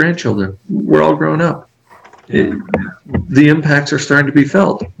 You're the grandchildren. We're all grown up. The impacts are starting to be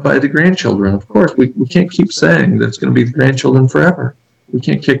felt by the grandchildren. Of course, we can't keep saying that it's going to be the grandchildren forever. We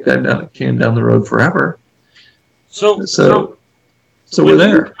can't kick that can down the road forever. So we're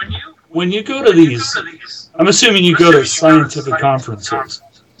there. When you go to these, I'm assuming you go to scientific conferences.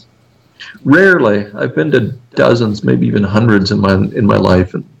 Rarely. I've been to dozens, maybe even hundreds in my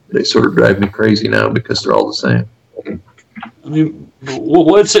life, and they sort of drive me crazy now because they're all the same. I mean,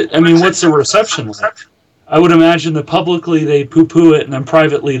 what's the reception like? I would imagine that publicly they poo-poo it, and then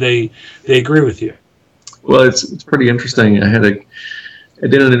privately they agree with you. Well, it's pretty interesting. I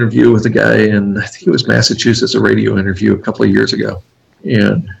did an interview with a guy in, I think it was Massachusetts, a radio interview a couple of years ago,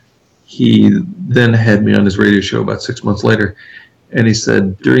 and he then had me on his radio show about 6 months later, and he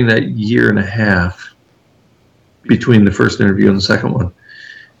said during that year and a half between the first interview and the second one,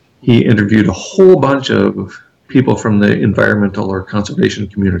 he interviewed a whole bunch of people from the environmental or conservation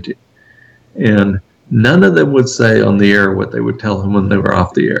community. And none of them would say on the air what they would tell him when they were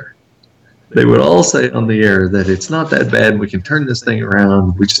off the air. They would all say on the air that it's not that bad. We can turn this thing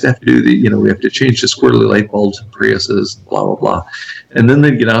around. We just have to do we have to change the squirrely light bulbs and Priuses, blah, blah, blah. And then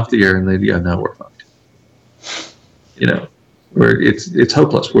they'd get off the air and they'd go, now we're fucked. Where it's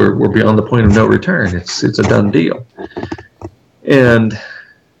hopeless. We're beyond the point of no return. It's a done deal. And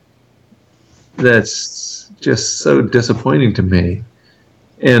that's just so disappointing to me.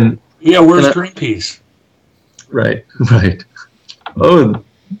 And where's Greenpeace? Right. Oh, and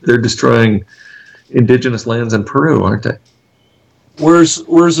they're destroying indigenous lands in Peru, aren't they? Where's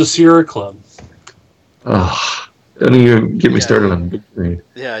the Sierra Club? Oh, don't even get me started on big green.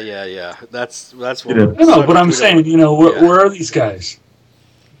 Yeah. That's what. No, but I'm saying, where are these guys?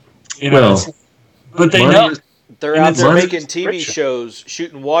 But they know. They're out there making TV shows,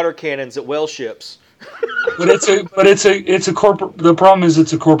 shooting water cannons at whale ships. But it's a corporate. The problem is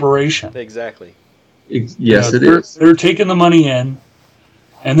it's a corporation. Exactly. Yes, it is. They're taking the money in,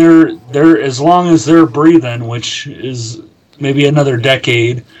 and they're as long as they're breathing, which is maybe another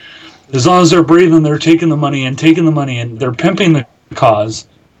decade. As long as they're breathing, they're taking the money in. They're pimping the cause,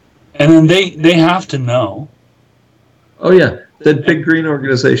 and then they have to know. Oh yeah, that big green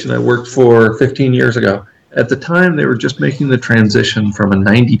organization I worked for 15 years ago. At the time, they were just making the transition from a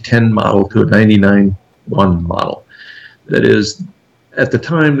 90-10 model to a 99-1 model. That is, at the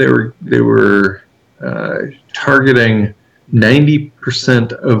time, they were targeting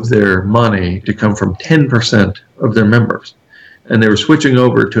 90% of their money to come from 10% of their members. And they were switching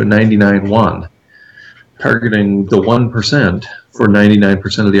over to a 99-1, targeting the 1% for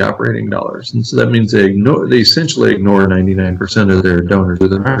 99% of the operating dollars. And so that means they essentially ignore 99% of their donors or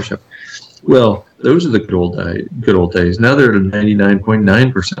their membership. Well, those are the good old days. Now they're at a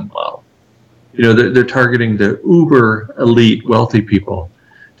 99.9% model. They're targeting the uber elite wealthy people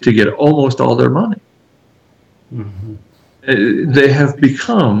to get almost all their money. Mm-hmm. They have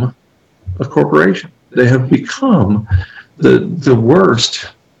become a corporation. They have become the worst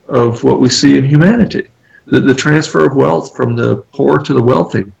of what we see in humanity. The transfer of wealth from the poor to the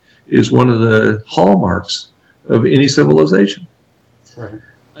wealthy is one of the hallmarks of any civilization. Right.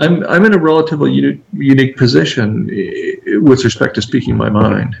 I'm in a relatively unique position with respect to speaking my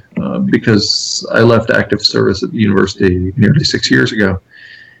mind because I left active service at the university nearly 6 years ago,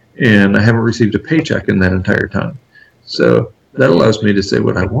 and I haven't received a paycheck in that entire time. So that allows me to say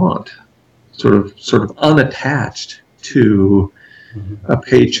what I want, sort of unattached to a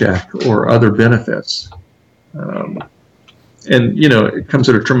paycheck or other benefits. And, it comes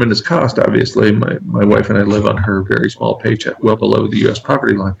at a tremendous cost, obviously. My wife and I live on her very small paycheck, well below the U.S.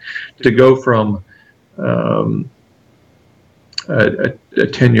 poverty line. To go from a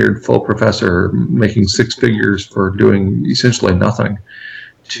tenured full professor making six figures for doing essentially nothing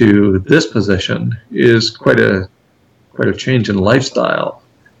to this position is quite a change in lifestyle.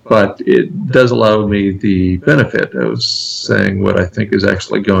 But it does allow me the benefit of saying what I think is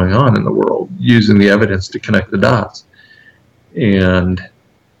actually going on in the world, using the evidence to connect the dots, and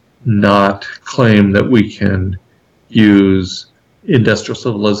not claim that we can use industrial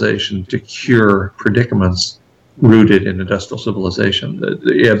civilization to cure predicaments rooted in industrial civilization.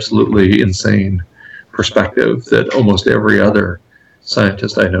 The absolutely insane perspective that almost every other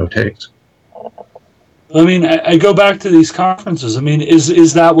scientist I know takes. I mean, I go back to these conferences. I mean,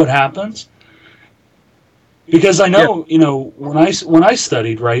 is that what happens? Because I know, when I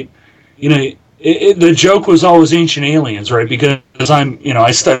studied, right, the joke was always ancient aliens, right? Because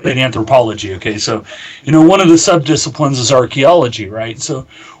I studied anthropology, okay? So, one of the subdisciplines is archaeology, right? So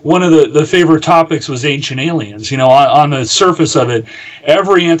one of the favorite topics was ancient aliens. On the surface of it,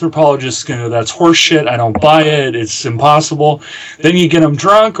 every anthropologist is going to go, that's horse shit, I don't buy it, it's impossible. Then you get them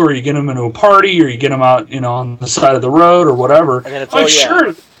drunk, or you get them into a party, or you get them out, on the side of the road, or whatever. And then it's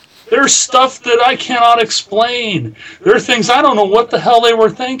sure, there's stuff that I cannot explain. There are things I don't know what the hell they were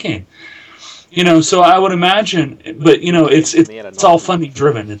thinking. So I would imagine, but it's all funding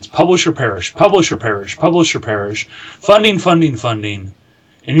driven. It's publish or perish, publish or perish, publish or perish, funding,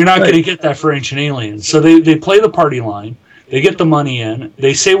 and you're not going to get that for ancient aliens. So they play the party line, they get the money in,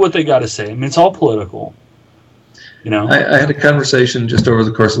 they say what they got to say. I mean, it's all political. I had a conversation just over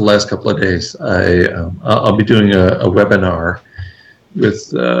the course of the last couple of days. I'll be doing a webinar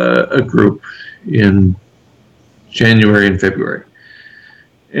with a group in January and February.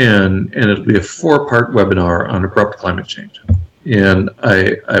 And it'll be a 4-part webinar on abrupt climate change. And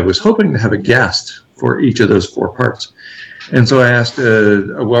I was hoping to have a guest for each of those 4 parts. And so I asked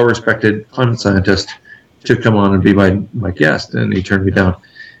a well-respected climate scientist to come on and be my guest, and he turned me down.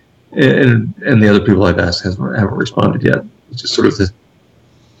 And the other people I've asked haven't responded yet. It's just sort of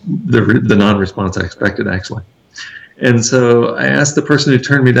the non-response I expected, actually. And so I asked the person who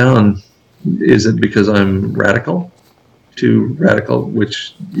turned me down, is it because I'm radical? Too radical,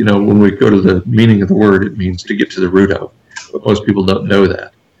 which, when we go to the meaning of the word, it means to get to the root of. But most people don't know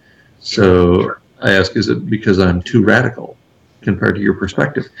that. So I asked, is it because I'm too radical compared to your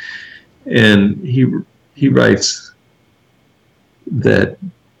perspective? And he writes that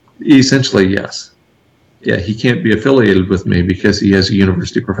essentially, yes. Yeah, he can't be affiliated with me because he has a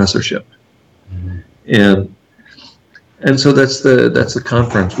university professorship. Mm-hmm. And so that's the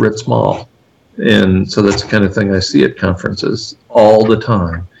conference writ small. And so that's the kind of thing I see at conferences all the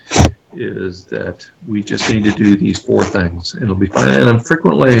time, is that we just need to do these 4 things and it'll be fine. And I'm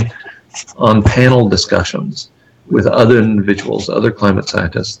frequently on panel discussions with other individuals, other climate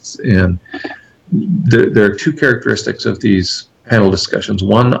scientists. And there are 2 characteristics of these panel discussions.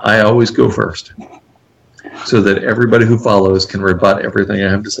 One, I always go first, so that everybody who follows can rebut everything I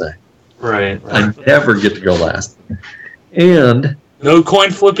have to say. Right. I never get to go last. And no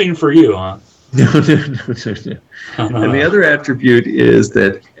coin flipping for you, huh? No. And the other attribute is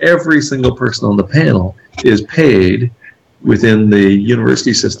that every single person on the panel is paid within the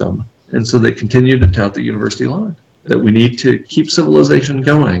university system, and so they continue to tout the university line, that we need to keep civilization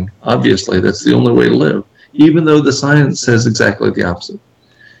going. Obviously, that's the only way to live, even though the science says exactly the opposite.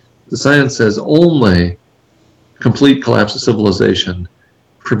 The science says only complete collapse of civilization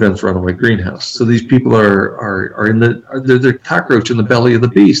prevents runaway greenhouse. So these people are in the cockroach in the belly of the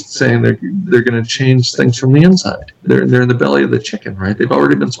beast, saying they're going to change things from the inside. They're in the belly of the chicken, right? They've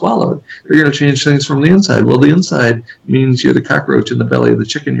already been swallowed. They're going to change things from the inside. Well, the inside means you're the cockroach in the belly of the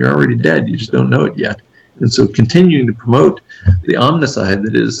chicken. You're already dead. You just don't know it yet. And so continuing to promote the omnicide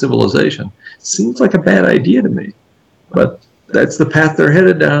that is civilization seems like a bad idea to me. But that's the path they're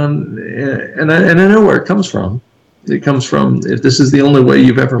headed down, and I know where it comes from. It comes from, if this is the only way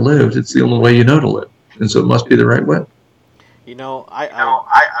you've ever lived, it's the only way you know to live. And so it must be the right way.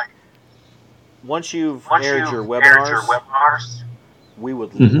 Once you've aired your webinars, we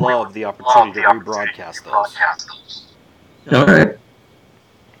would love the opportunity to rebroadcast those. All right.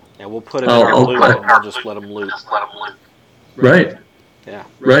 And we'll put it in our loop and we'll just let them loop. Right. Yeah.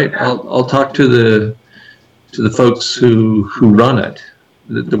 Right. I'll talk to the folks who run it,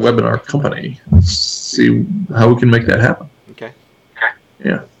 the webinar company, see how we can make that happen. Okay.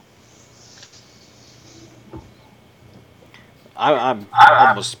 Yeah. I'm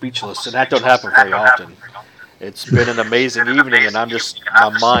almost speechless, and that don't happen very often. It's been an amazing evening, and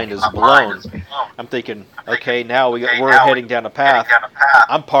my mind is blown. I'm thinking, okay, now we're heading down a path.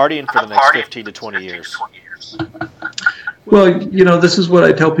 I'm partying for the next 15 to 20 years. Well, this is what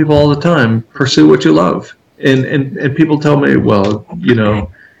I tell people all the time: pursue what you love. And people tell me, well,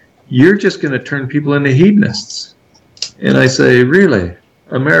 you're just going to turn people into hedonists. And I say, really?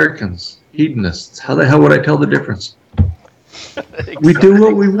 Americans, hedonists? How the hell would I tell the difference? Exactly. We do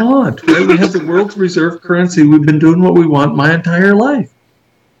what we want. Right? We have the world's reserve currency. We've been doing what we want my entire life.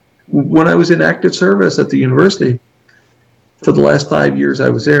 When I was in active service at the university, for the last 5 years I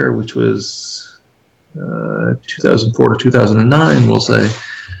was there, which was 2004 to 2009, we'll say,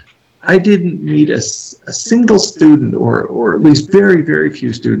 I didn't meet a single student, or at least very, very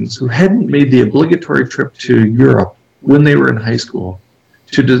few students, who hadn't made the obligatory trip to Europe when they were in high school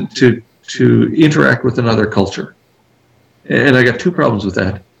to interact with another culture. And I got 2 problems with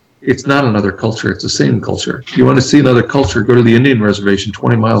that. It's not another culture, it's the same culture. If you want to see another culture, go to the Indian reservation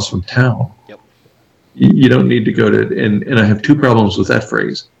 20 miles from town. Yep. You don't need to go to, and I have 2 problems with that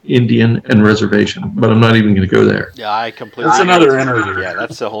phrase, Indian and reservation, but I'm not even going to go there. Yeah, I completely. That's another interview. Yeah,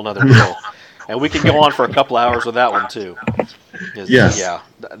 that's a whole nother deal. And we can go on for a couple hours with that one too. Yes. Yeah.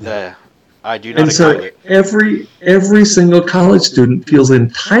 I do not. And so every single college student feels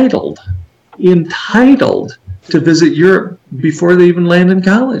entitled to visit Europe before they even land in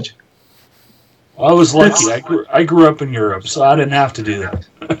college. I was lucky. I grew up in Europe, so I didn't have to do that.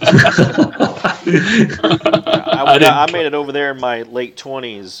 I made it over there in my late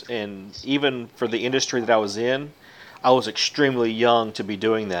 20s, and even for the industry that I was in, I was extremely young to be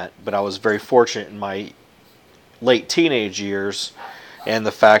doing that. But I was very fortunate in my late teenage years, and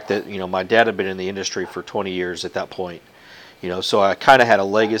the fact that my dad had been in the industry for 20 years at that point. So I kind of had a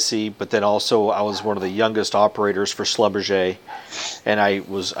legacy, but then also I was one of the youngest operators for Schlumberger, and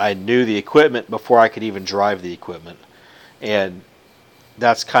I knew the equipment before I could even drive the equipment, and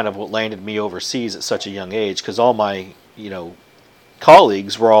that's kind of what landed me overseas at such a young age, because all my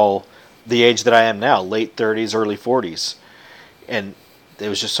colleagues were all the age that I am now, late 30s, early 40s, and it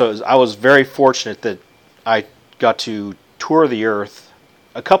was just I was very fortunate that I got to tour the earth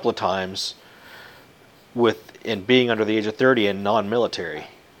a couple of times in being under the age of 30 and non-military.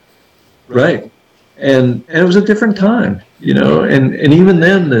 Right. And it was a different time, and even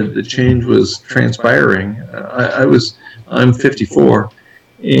then the change was transpiring. I'm 54,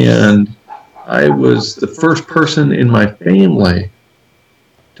 and I was the first person in my family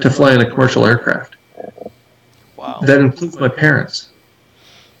to fly in a commercial aircraft. Wow. That includes my parents.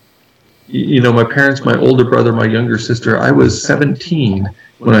 My parents, my older brother, my younger sister. I was 17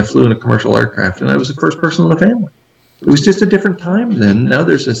 when I flew in a commercial aircraft, and I was the first person in the family. It was just a different time then. Now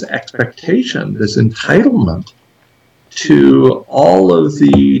there's this expectation, this entitlement to all of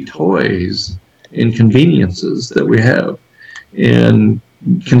the toys and conveniences that we have. And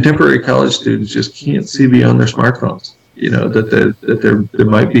contemporary college students just can't see beyond their smartphones, that there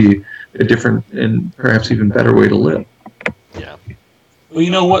might be a different and perhaps even better way to live. Yeah.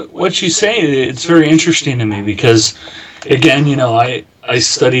 Well, what you say, it's very interesting to me because, again, I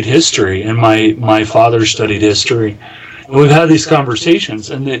studied history, and my father studied history. And we've had these conversations,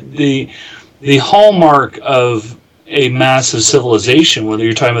 and the hallmark of a massive civilization, whether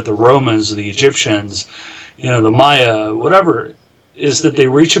you're talking about the Romans, the Egyptians, the Maya, whatever, is that they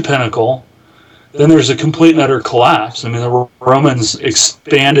reach a pinnacle, then there's a complete and utter collapse. I mean, the Romans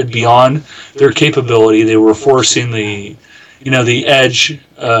expanded beyond their capability. They were forcing the edge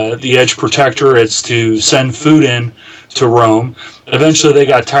protectorates to send food in to Rome. Eventually, they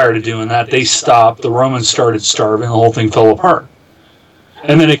got tired of doing that. They stopped. The Romans started starving. The whole thing fell apart.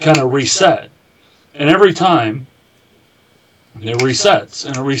 And then it kind of reset. And every time, it resets,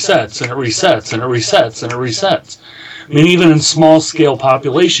 and it resets, and it resets, and it resets, and it resets. I mean, even in small-scale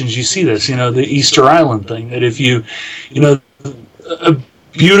populations, you see this, the Easter Island thing, that if a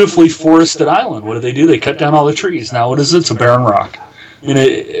beautifully forested island, what do? They cut down all the trees. Now, what is it? It's a barren rock. I mean,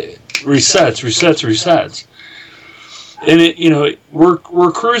 it resets. And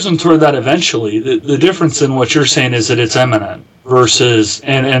we're cruising toward that eventually. The difference in what you're saying is that it's imminent versus,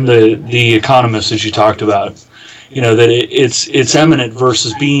 and the economists that you talked about, that it's imminent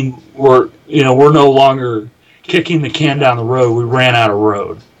versus we're no longer kicking the can down the road. We ran out of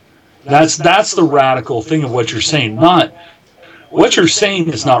road. That's the radical thing of what you're saying. What you're saying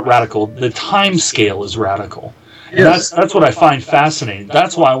is not radical. The time scale is radical. Yes. That's what I find fascinating.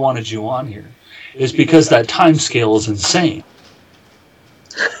 That's why I wanted you on here, is because that time scale is insane.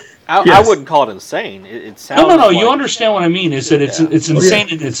 I wouldn't call it insane. It sounds No. You understand what I mean? Is that it's insane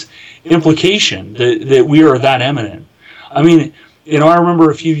in its implication that we are that eminent. I mean, I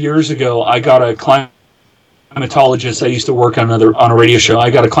remember a few years ago I got a climatologist. I used to work on a radio show. I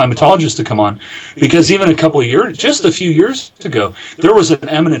got a climatologist to come on because even just a few years ago, there was an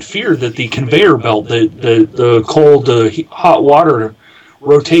imminent fear that the conveyor belt, the cold, hot water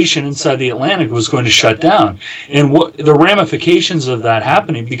rotation inside the Atlantic was going to shut down. And what the ramifications of that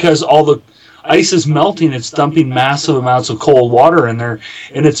happening, because all the ice is melting, it's dumping massive amounts of cold water in there,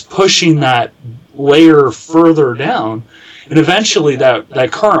 and it's pushing that layer further down. And eventually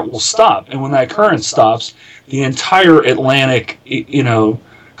that current will stop. And when that current stops, the entire Atlantic,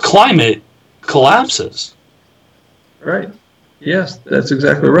 climate collapses. Right. Yes, that's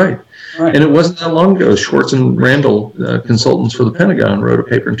exactly right. Right. And it wasn't that long ago. Schwartz and Randall, consultants for the Pentagon, wrote a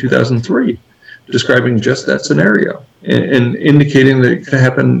paper in 2003 describing just that scenario and indicating that it could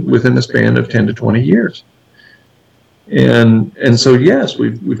happen within a span of 10 to 20 years. And so, yes,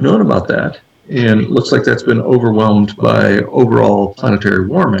 we've known about that. And it looks like that's been overwhelmed by overall planetary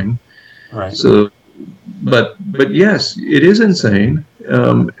warming. Right. So, but yes, it is insane.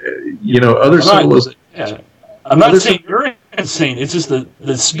 Other civilizations. I'm not saying you're insane. It's just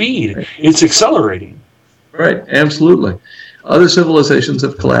the speed. It's accelerating. Right. Absolutely. Other civilizations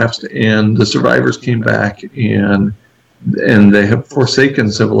have collapsed, and the survivors came back, and they have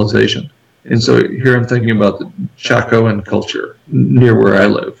forsaken civilization. And so here I'm thinking about the Chacoan culture near where I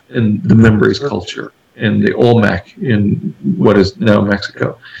live, and the Membres culture, and the Olmec in what is now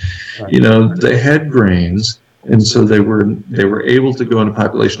Mexico. Right. They had grains, and so they were able to go into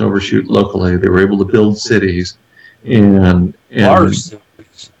population overshoot locally. They were able to build cities, and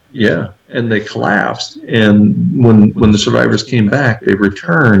and they collapsed. And when the survivors came back, they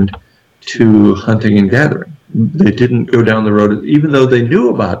returned to hunting and gathering. They didn't go down the road, even though they knew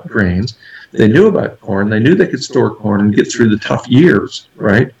about grains, they knew about corn, they knew they could store corn and get through the tough years,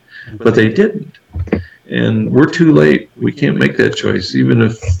 right? But they didn't. And we're too late. We can't make that choice, even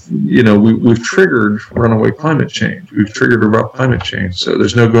if, we've triggered runaway climate change. We've triggered abrupt climate change, so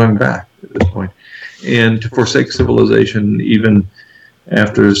there's no going back at this point. And to forsake civilization, even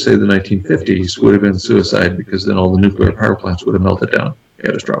after, say, the 1950s, would have been suicide, because then all the nuclear power plants would have melted down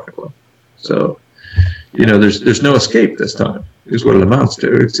catastrophically. So, there's no escape this time, is what it amounts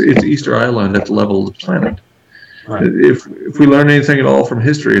to. It's Easter Island at the level of the planet. Right. If we learn anything at all from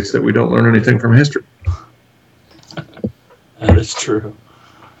history, it's that we don't learn anything from history. That is true.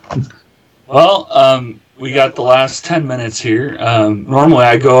 Well, we got the last 10 minutes here. Normally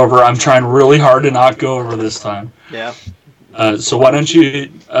I'm trying really hard to not go over this time. Yeah. So why don't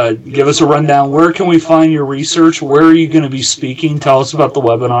you give us a rundown? Where can we find your research? Where are you going to be speaking? Tell us about the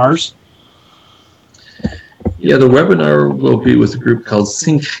webinars. Yeah, the webinar will be with a group called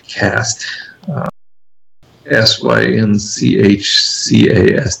Syncast.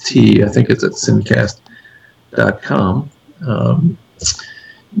 SYNCHCAST. I think it's at syncast.com.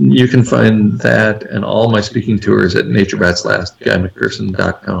 You can find that and all my speaking tours at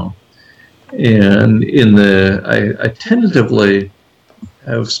naturebatslast.guymcpherson.com. And I tentatively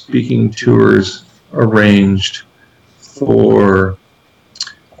have speaking tours arranged for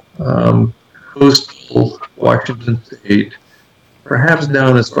coastal Washington State, perhaps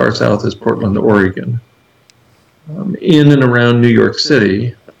down as far south as Portland, Oregon, in and around New York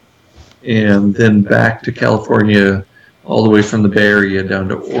City, and then back to California, all the way from the Bay Area down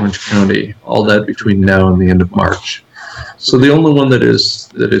to Orange County, all that between now and the end of March. So the only one that is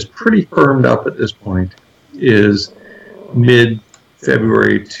pretty firmed up at this point is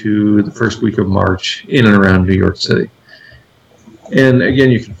mid-February to the first week of March in and around New York City. And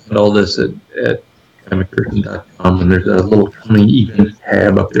again, you can find all this at Mcpherson.com, and there's a little coming event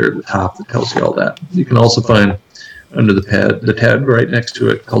tab up there at the top that tells you all that. You can also find under the tab right next to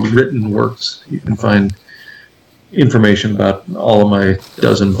it called Written Works. You can find information about all of my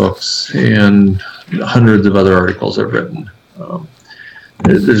dozen books and hundreds of other articles I've written.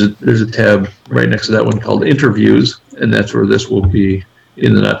 There's a tab right next to that one called Interviews, and that's where this will be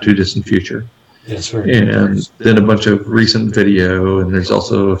in the not too distant future. Yes, very and then a bunch of recent video, and there's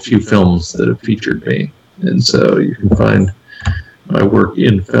also a few films that have featured me. And so you can find my work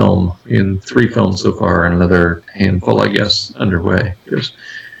in film, in 3 films so far, and another handful, I guess, underway. Because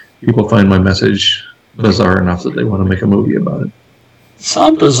people find my message bizarre enough that they want to make a movie about it. It's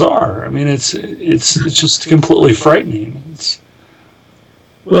not bizarre. I mean, it's just completely frightening.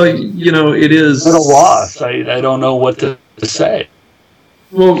 Well, it is. At a loss. I don't know what to say.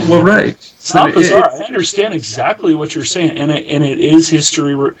 Well, right. It's not bizarre. I understand exactly what you're saying, and it is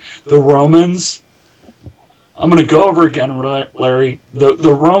history. The Romans. I'm going to go over again, Larry. The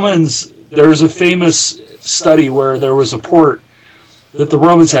Romans. There's a famous study where there was a port that the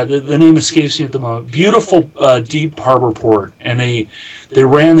Romans had. The name escapes me at the moment. Beautiful, deep harbor port, and they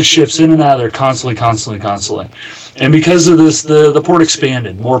ran the ships in and out of there constantly. And because of this, the port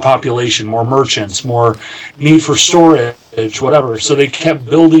expanded. More population, more merchants, more need for storage, whatever. So they kept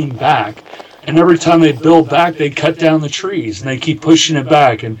building back. And every time they build back, they cut down the trees. And they keep pushing it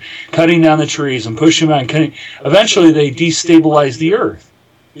back and cutting down the trees and pushing back and cutting. Eventually, they destabilize the earth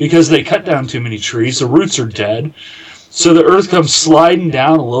because they cut down too many trees. The roots are dead. So the earth comes sliding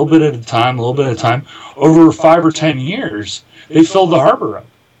down a little bit at a time. Over 5 or 10 years, they filled the harbor up.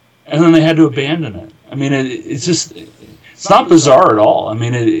 And then they had to abandon it. I mean, it's not bizarre at all. I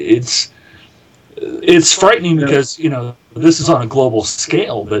mean, it's frightening because, this is on a global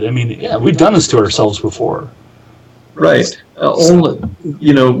scale. But, I mean, yeah, we've done this to ourselves before. Right.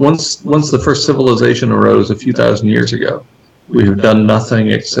 Once the first civilization arose a few thousand years ago, we have done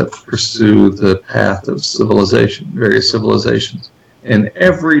nothing except pursue the path of civilization, various civilizations. And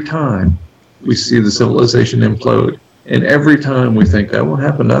every time we see the civilization implode, and every time we think that won't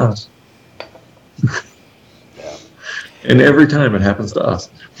happen to us. And every time it happens to us.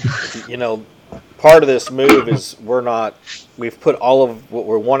 Part of this move is we've put all of what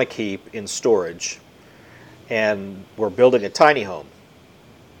we want to keep in storage, and we're building a tiny home.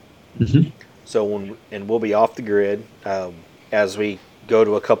 Mm-hmm. So we'll be off the grid as we go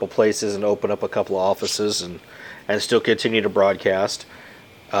to a couple places and open up a couple of offices and still continue to broadcast.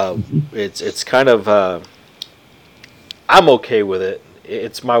 It's kind of I'm okay with it.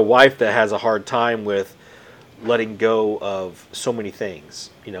 It's my wife that has a hard time with letting go of so many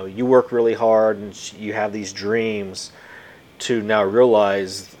things. You work really hard and you have these dreams to now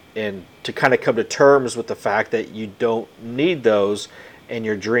realize and to kind of come to terms with the fact that you don't need those and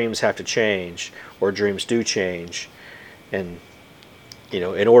your dreams have to change, or dreams do change. And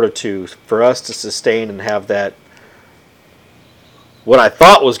in order for us to sustain and have that, what I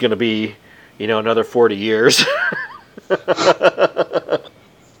thought was going to be, another 40 years.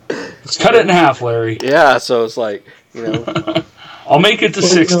 Let's cut it in half, Larry. Yeah, so it's like, I'll make it to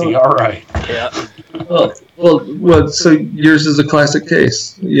 60. All right. Yeah. Well. So yours is a classic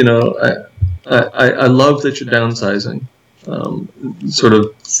case. I love that you're downsizing, sort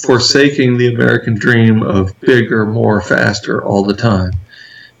of forsaking the American dream of bigger, more, faster all the time.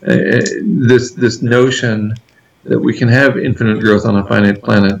 This notion that we can have infinite growth on a finite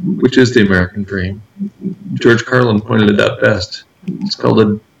planet, which is the American dream. George Carlin pointed it out best. It's called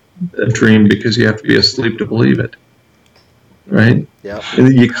a dream because you have to be asleep to believe it, right? Yeah.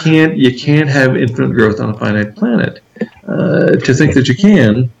 You can't have infinite growth on a finite planet. To think that you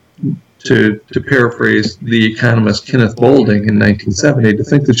can, to paraphrase the economist Kenneth Boulding in 1970, to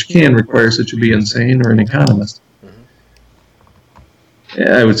think that you can requires that you be insane or an economist.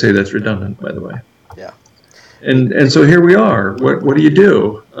 Yeah, I would say that's redundant, by the way. Yeah. And so here we are. What do you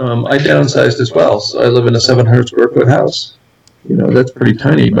do? I downsized as well. So I live in a 700 square foot house. That's pretty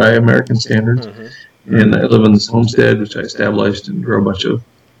tiny by American standards. And I live in this homestead, which I established and grow a bunch of,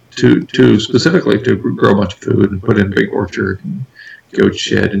 specifically to grow a bunch of food and put in a big orchard and goat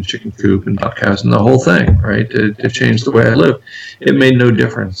shed and chicken coop and duck house and the whole thing, right? To change the way I live. It made no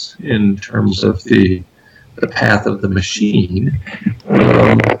difference in terms of the path of the machine.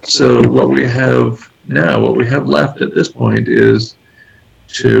 So what we have now, what we have left at this point is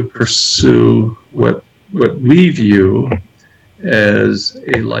to pursue what we view as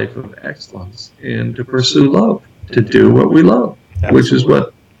a life of excellence and to pursue love, to do what we love, which is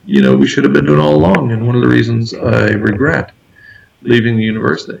what we should have been doing all along. And one of the reasons I regret leaving the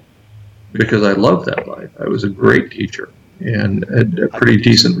university, because I loved that life. I was a great teacher and a pretty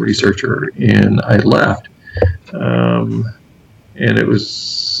decent researcher, and I left. And it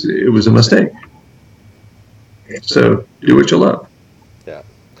was a mistake. So do what you love. Yeah.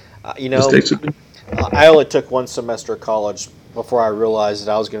 Mistakes have been. I only took one semester of college before I realized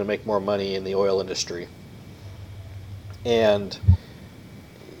that I was going to make more money in the oil industry. And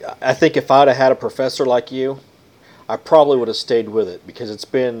I think if I'd have had a professor like you, I probably would have stayed with it because it's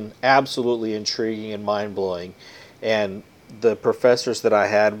been absolutely intriguing and mind-blowing. And the professors that I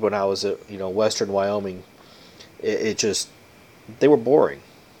had when I was at Western Wyoming, they were boring.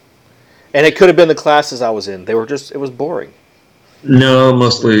 And it could have been the classes I was in. It was boring. No,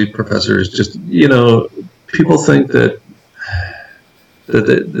 mostly professors. Just, people think that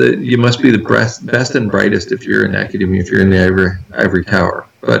you must be the best and brightest if you're in academia, if you're in the ivory tower.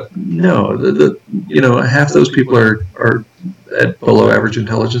 But no, half those people are at below average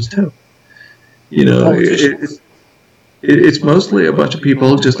intelligence too. It's mostly a bunch of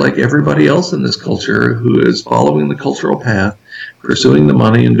people just like everybody else in this culture who is following the cultural path, pursuing the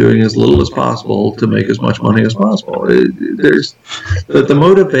money and doing as little as possible to make as much money as possible. There's the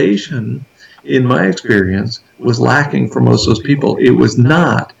motivation, in my experience, was lacking for most of those people. It was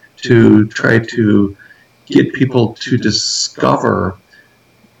not to try to get people to discover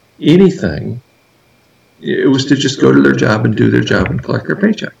anything. It was to just go to their job and do their job and collect their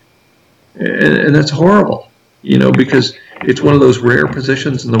paycheck. And that's horrible. Because it's one of those rare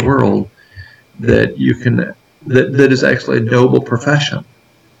positions in the world that that is actually a noble profession,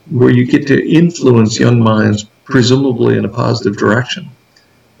 where you get to influence young minds, presumably in a positive direction,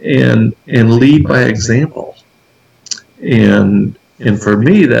 and lead by example. And for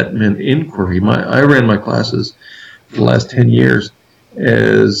me, that meant inquiry. I ran my classes for the last 10 years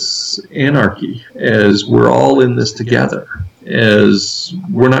as anarchy, as we're all in this together. As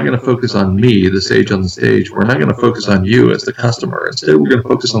we're not going to focus on me, the sage on the stage. We're not going to focus on you as the customer. Instead, we're going to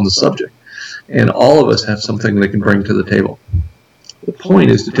focus on the subject. And all of us have something they can bring to the table. The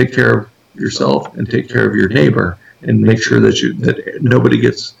point is to take care of yourself and take care of your neighbor and make sure that nobody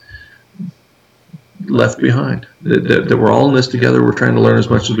gets left behind. That we're all in this together. We're trying to learn as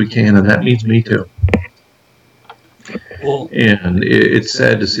much as we can, and that means me too. And it's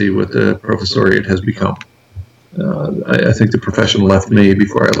sad to see what the professoriate has become. I think the profession left me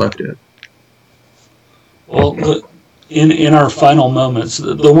before I left it. Well, in our final moments,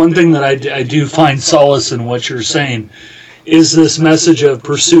 the one thing that I do find solace in what you're saying is this message of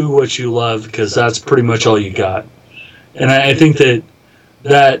pursue what you love, because that's pretty much all you got. And I think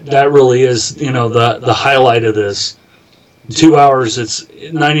that really is, the highlight of this. 2 hours, it's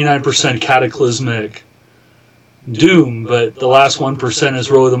 99% cataclysmic doom, but the last 1% is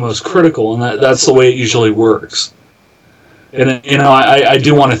really the most critical, and that's the way it usually works. And I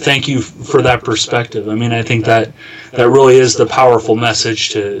do want to thank you for that perspective. I mean, I think that really is the powerful message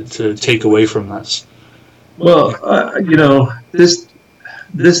to take away from this. Well,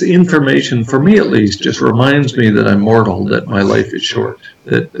 this information, for me at least, just reminds me that I'm mortal, that my life is short,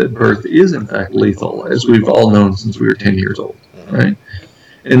 that birth is in fact lethal, as we've all known since we were 10 years old, right?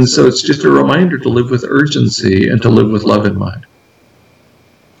 And so it's just a reminder to live with urgency and to live with love in mind.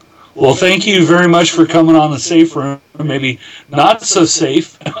 Well, thank you very much for coming on the Safe Room. Maybe not so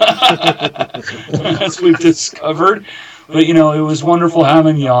safe, as we've discovered. But, you know, it was wonderful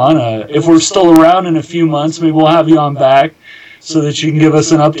having you on. If we're still around in a few months, maybe we'll have you on back so that you can give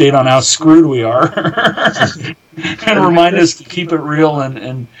us an update on how screwed we are. And remind us to keep it real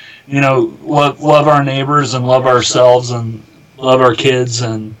and you know, love our neighbors and love ourselves and love our kids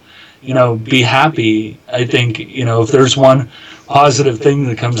and, you know, be happy. I think, you know, if there's one positive thing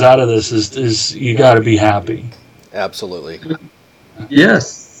that comes out of this is you got to be happy. Absolutely.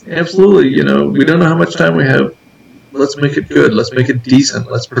 Yes, absolutely. You know, we don't know how much time we have. Let's make it good. Let's make it decent.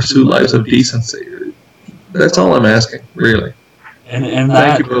 Let's pursue lives of decency. That's all I'm asking, really. And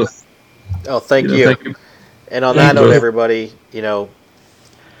thank you both. Oh, thank you. Thank you. And on that note, everybody, you know,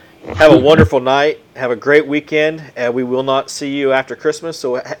 have a wonderful night. Have a great weekend. And we will not see you after Christmas.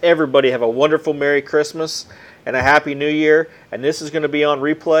 So everybody have a wonderful Merry Christmas and a Happy New Year. And this is going to be on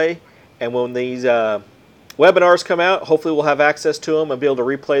replay. And when these webinars come out, hopefully we'll have access to them and be able to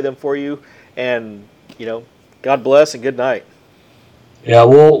replay them for you. And, you know, God bless and good night. Yeah,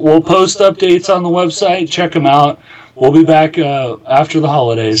 we'll post updates on the website. Check them out. We'll be back after the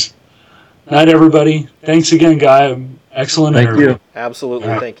holidays. Night, everybody. Thanks again, Guy. Excellent interview. Thank you.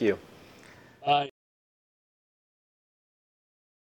 Absolutely. Thank you. Bye.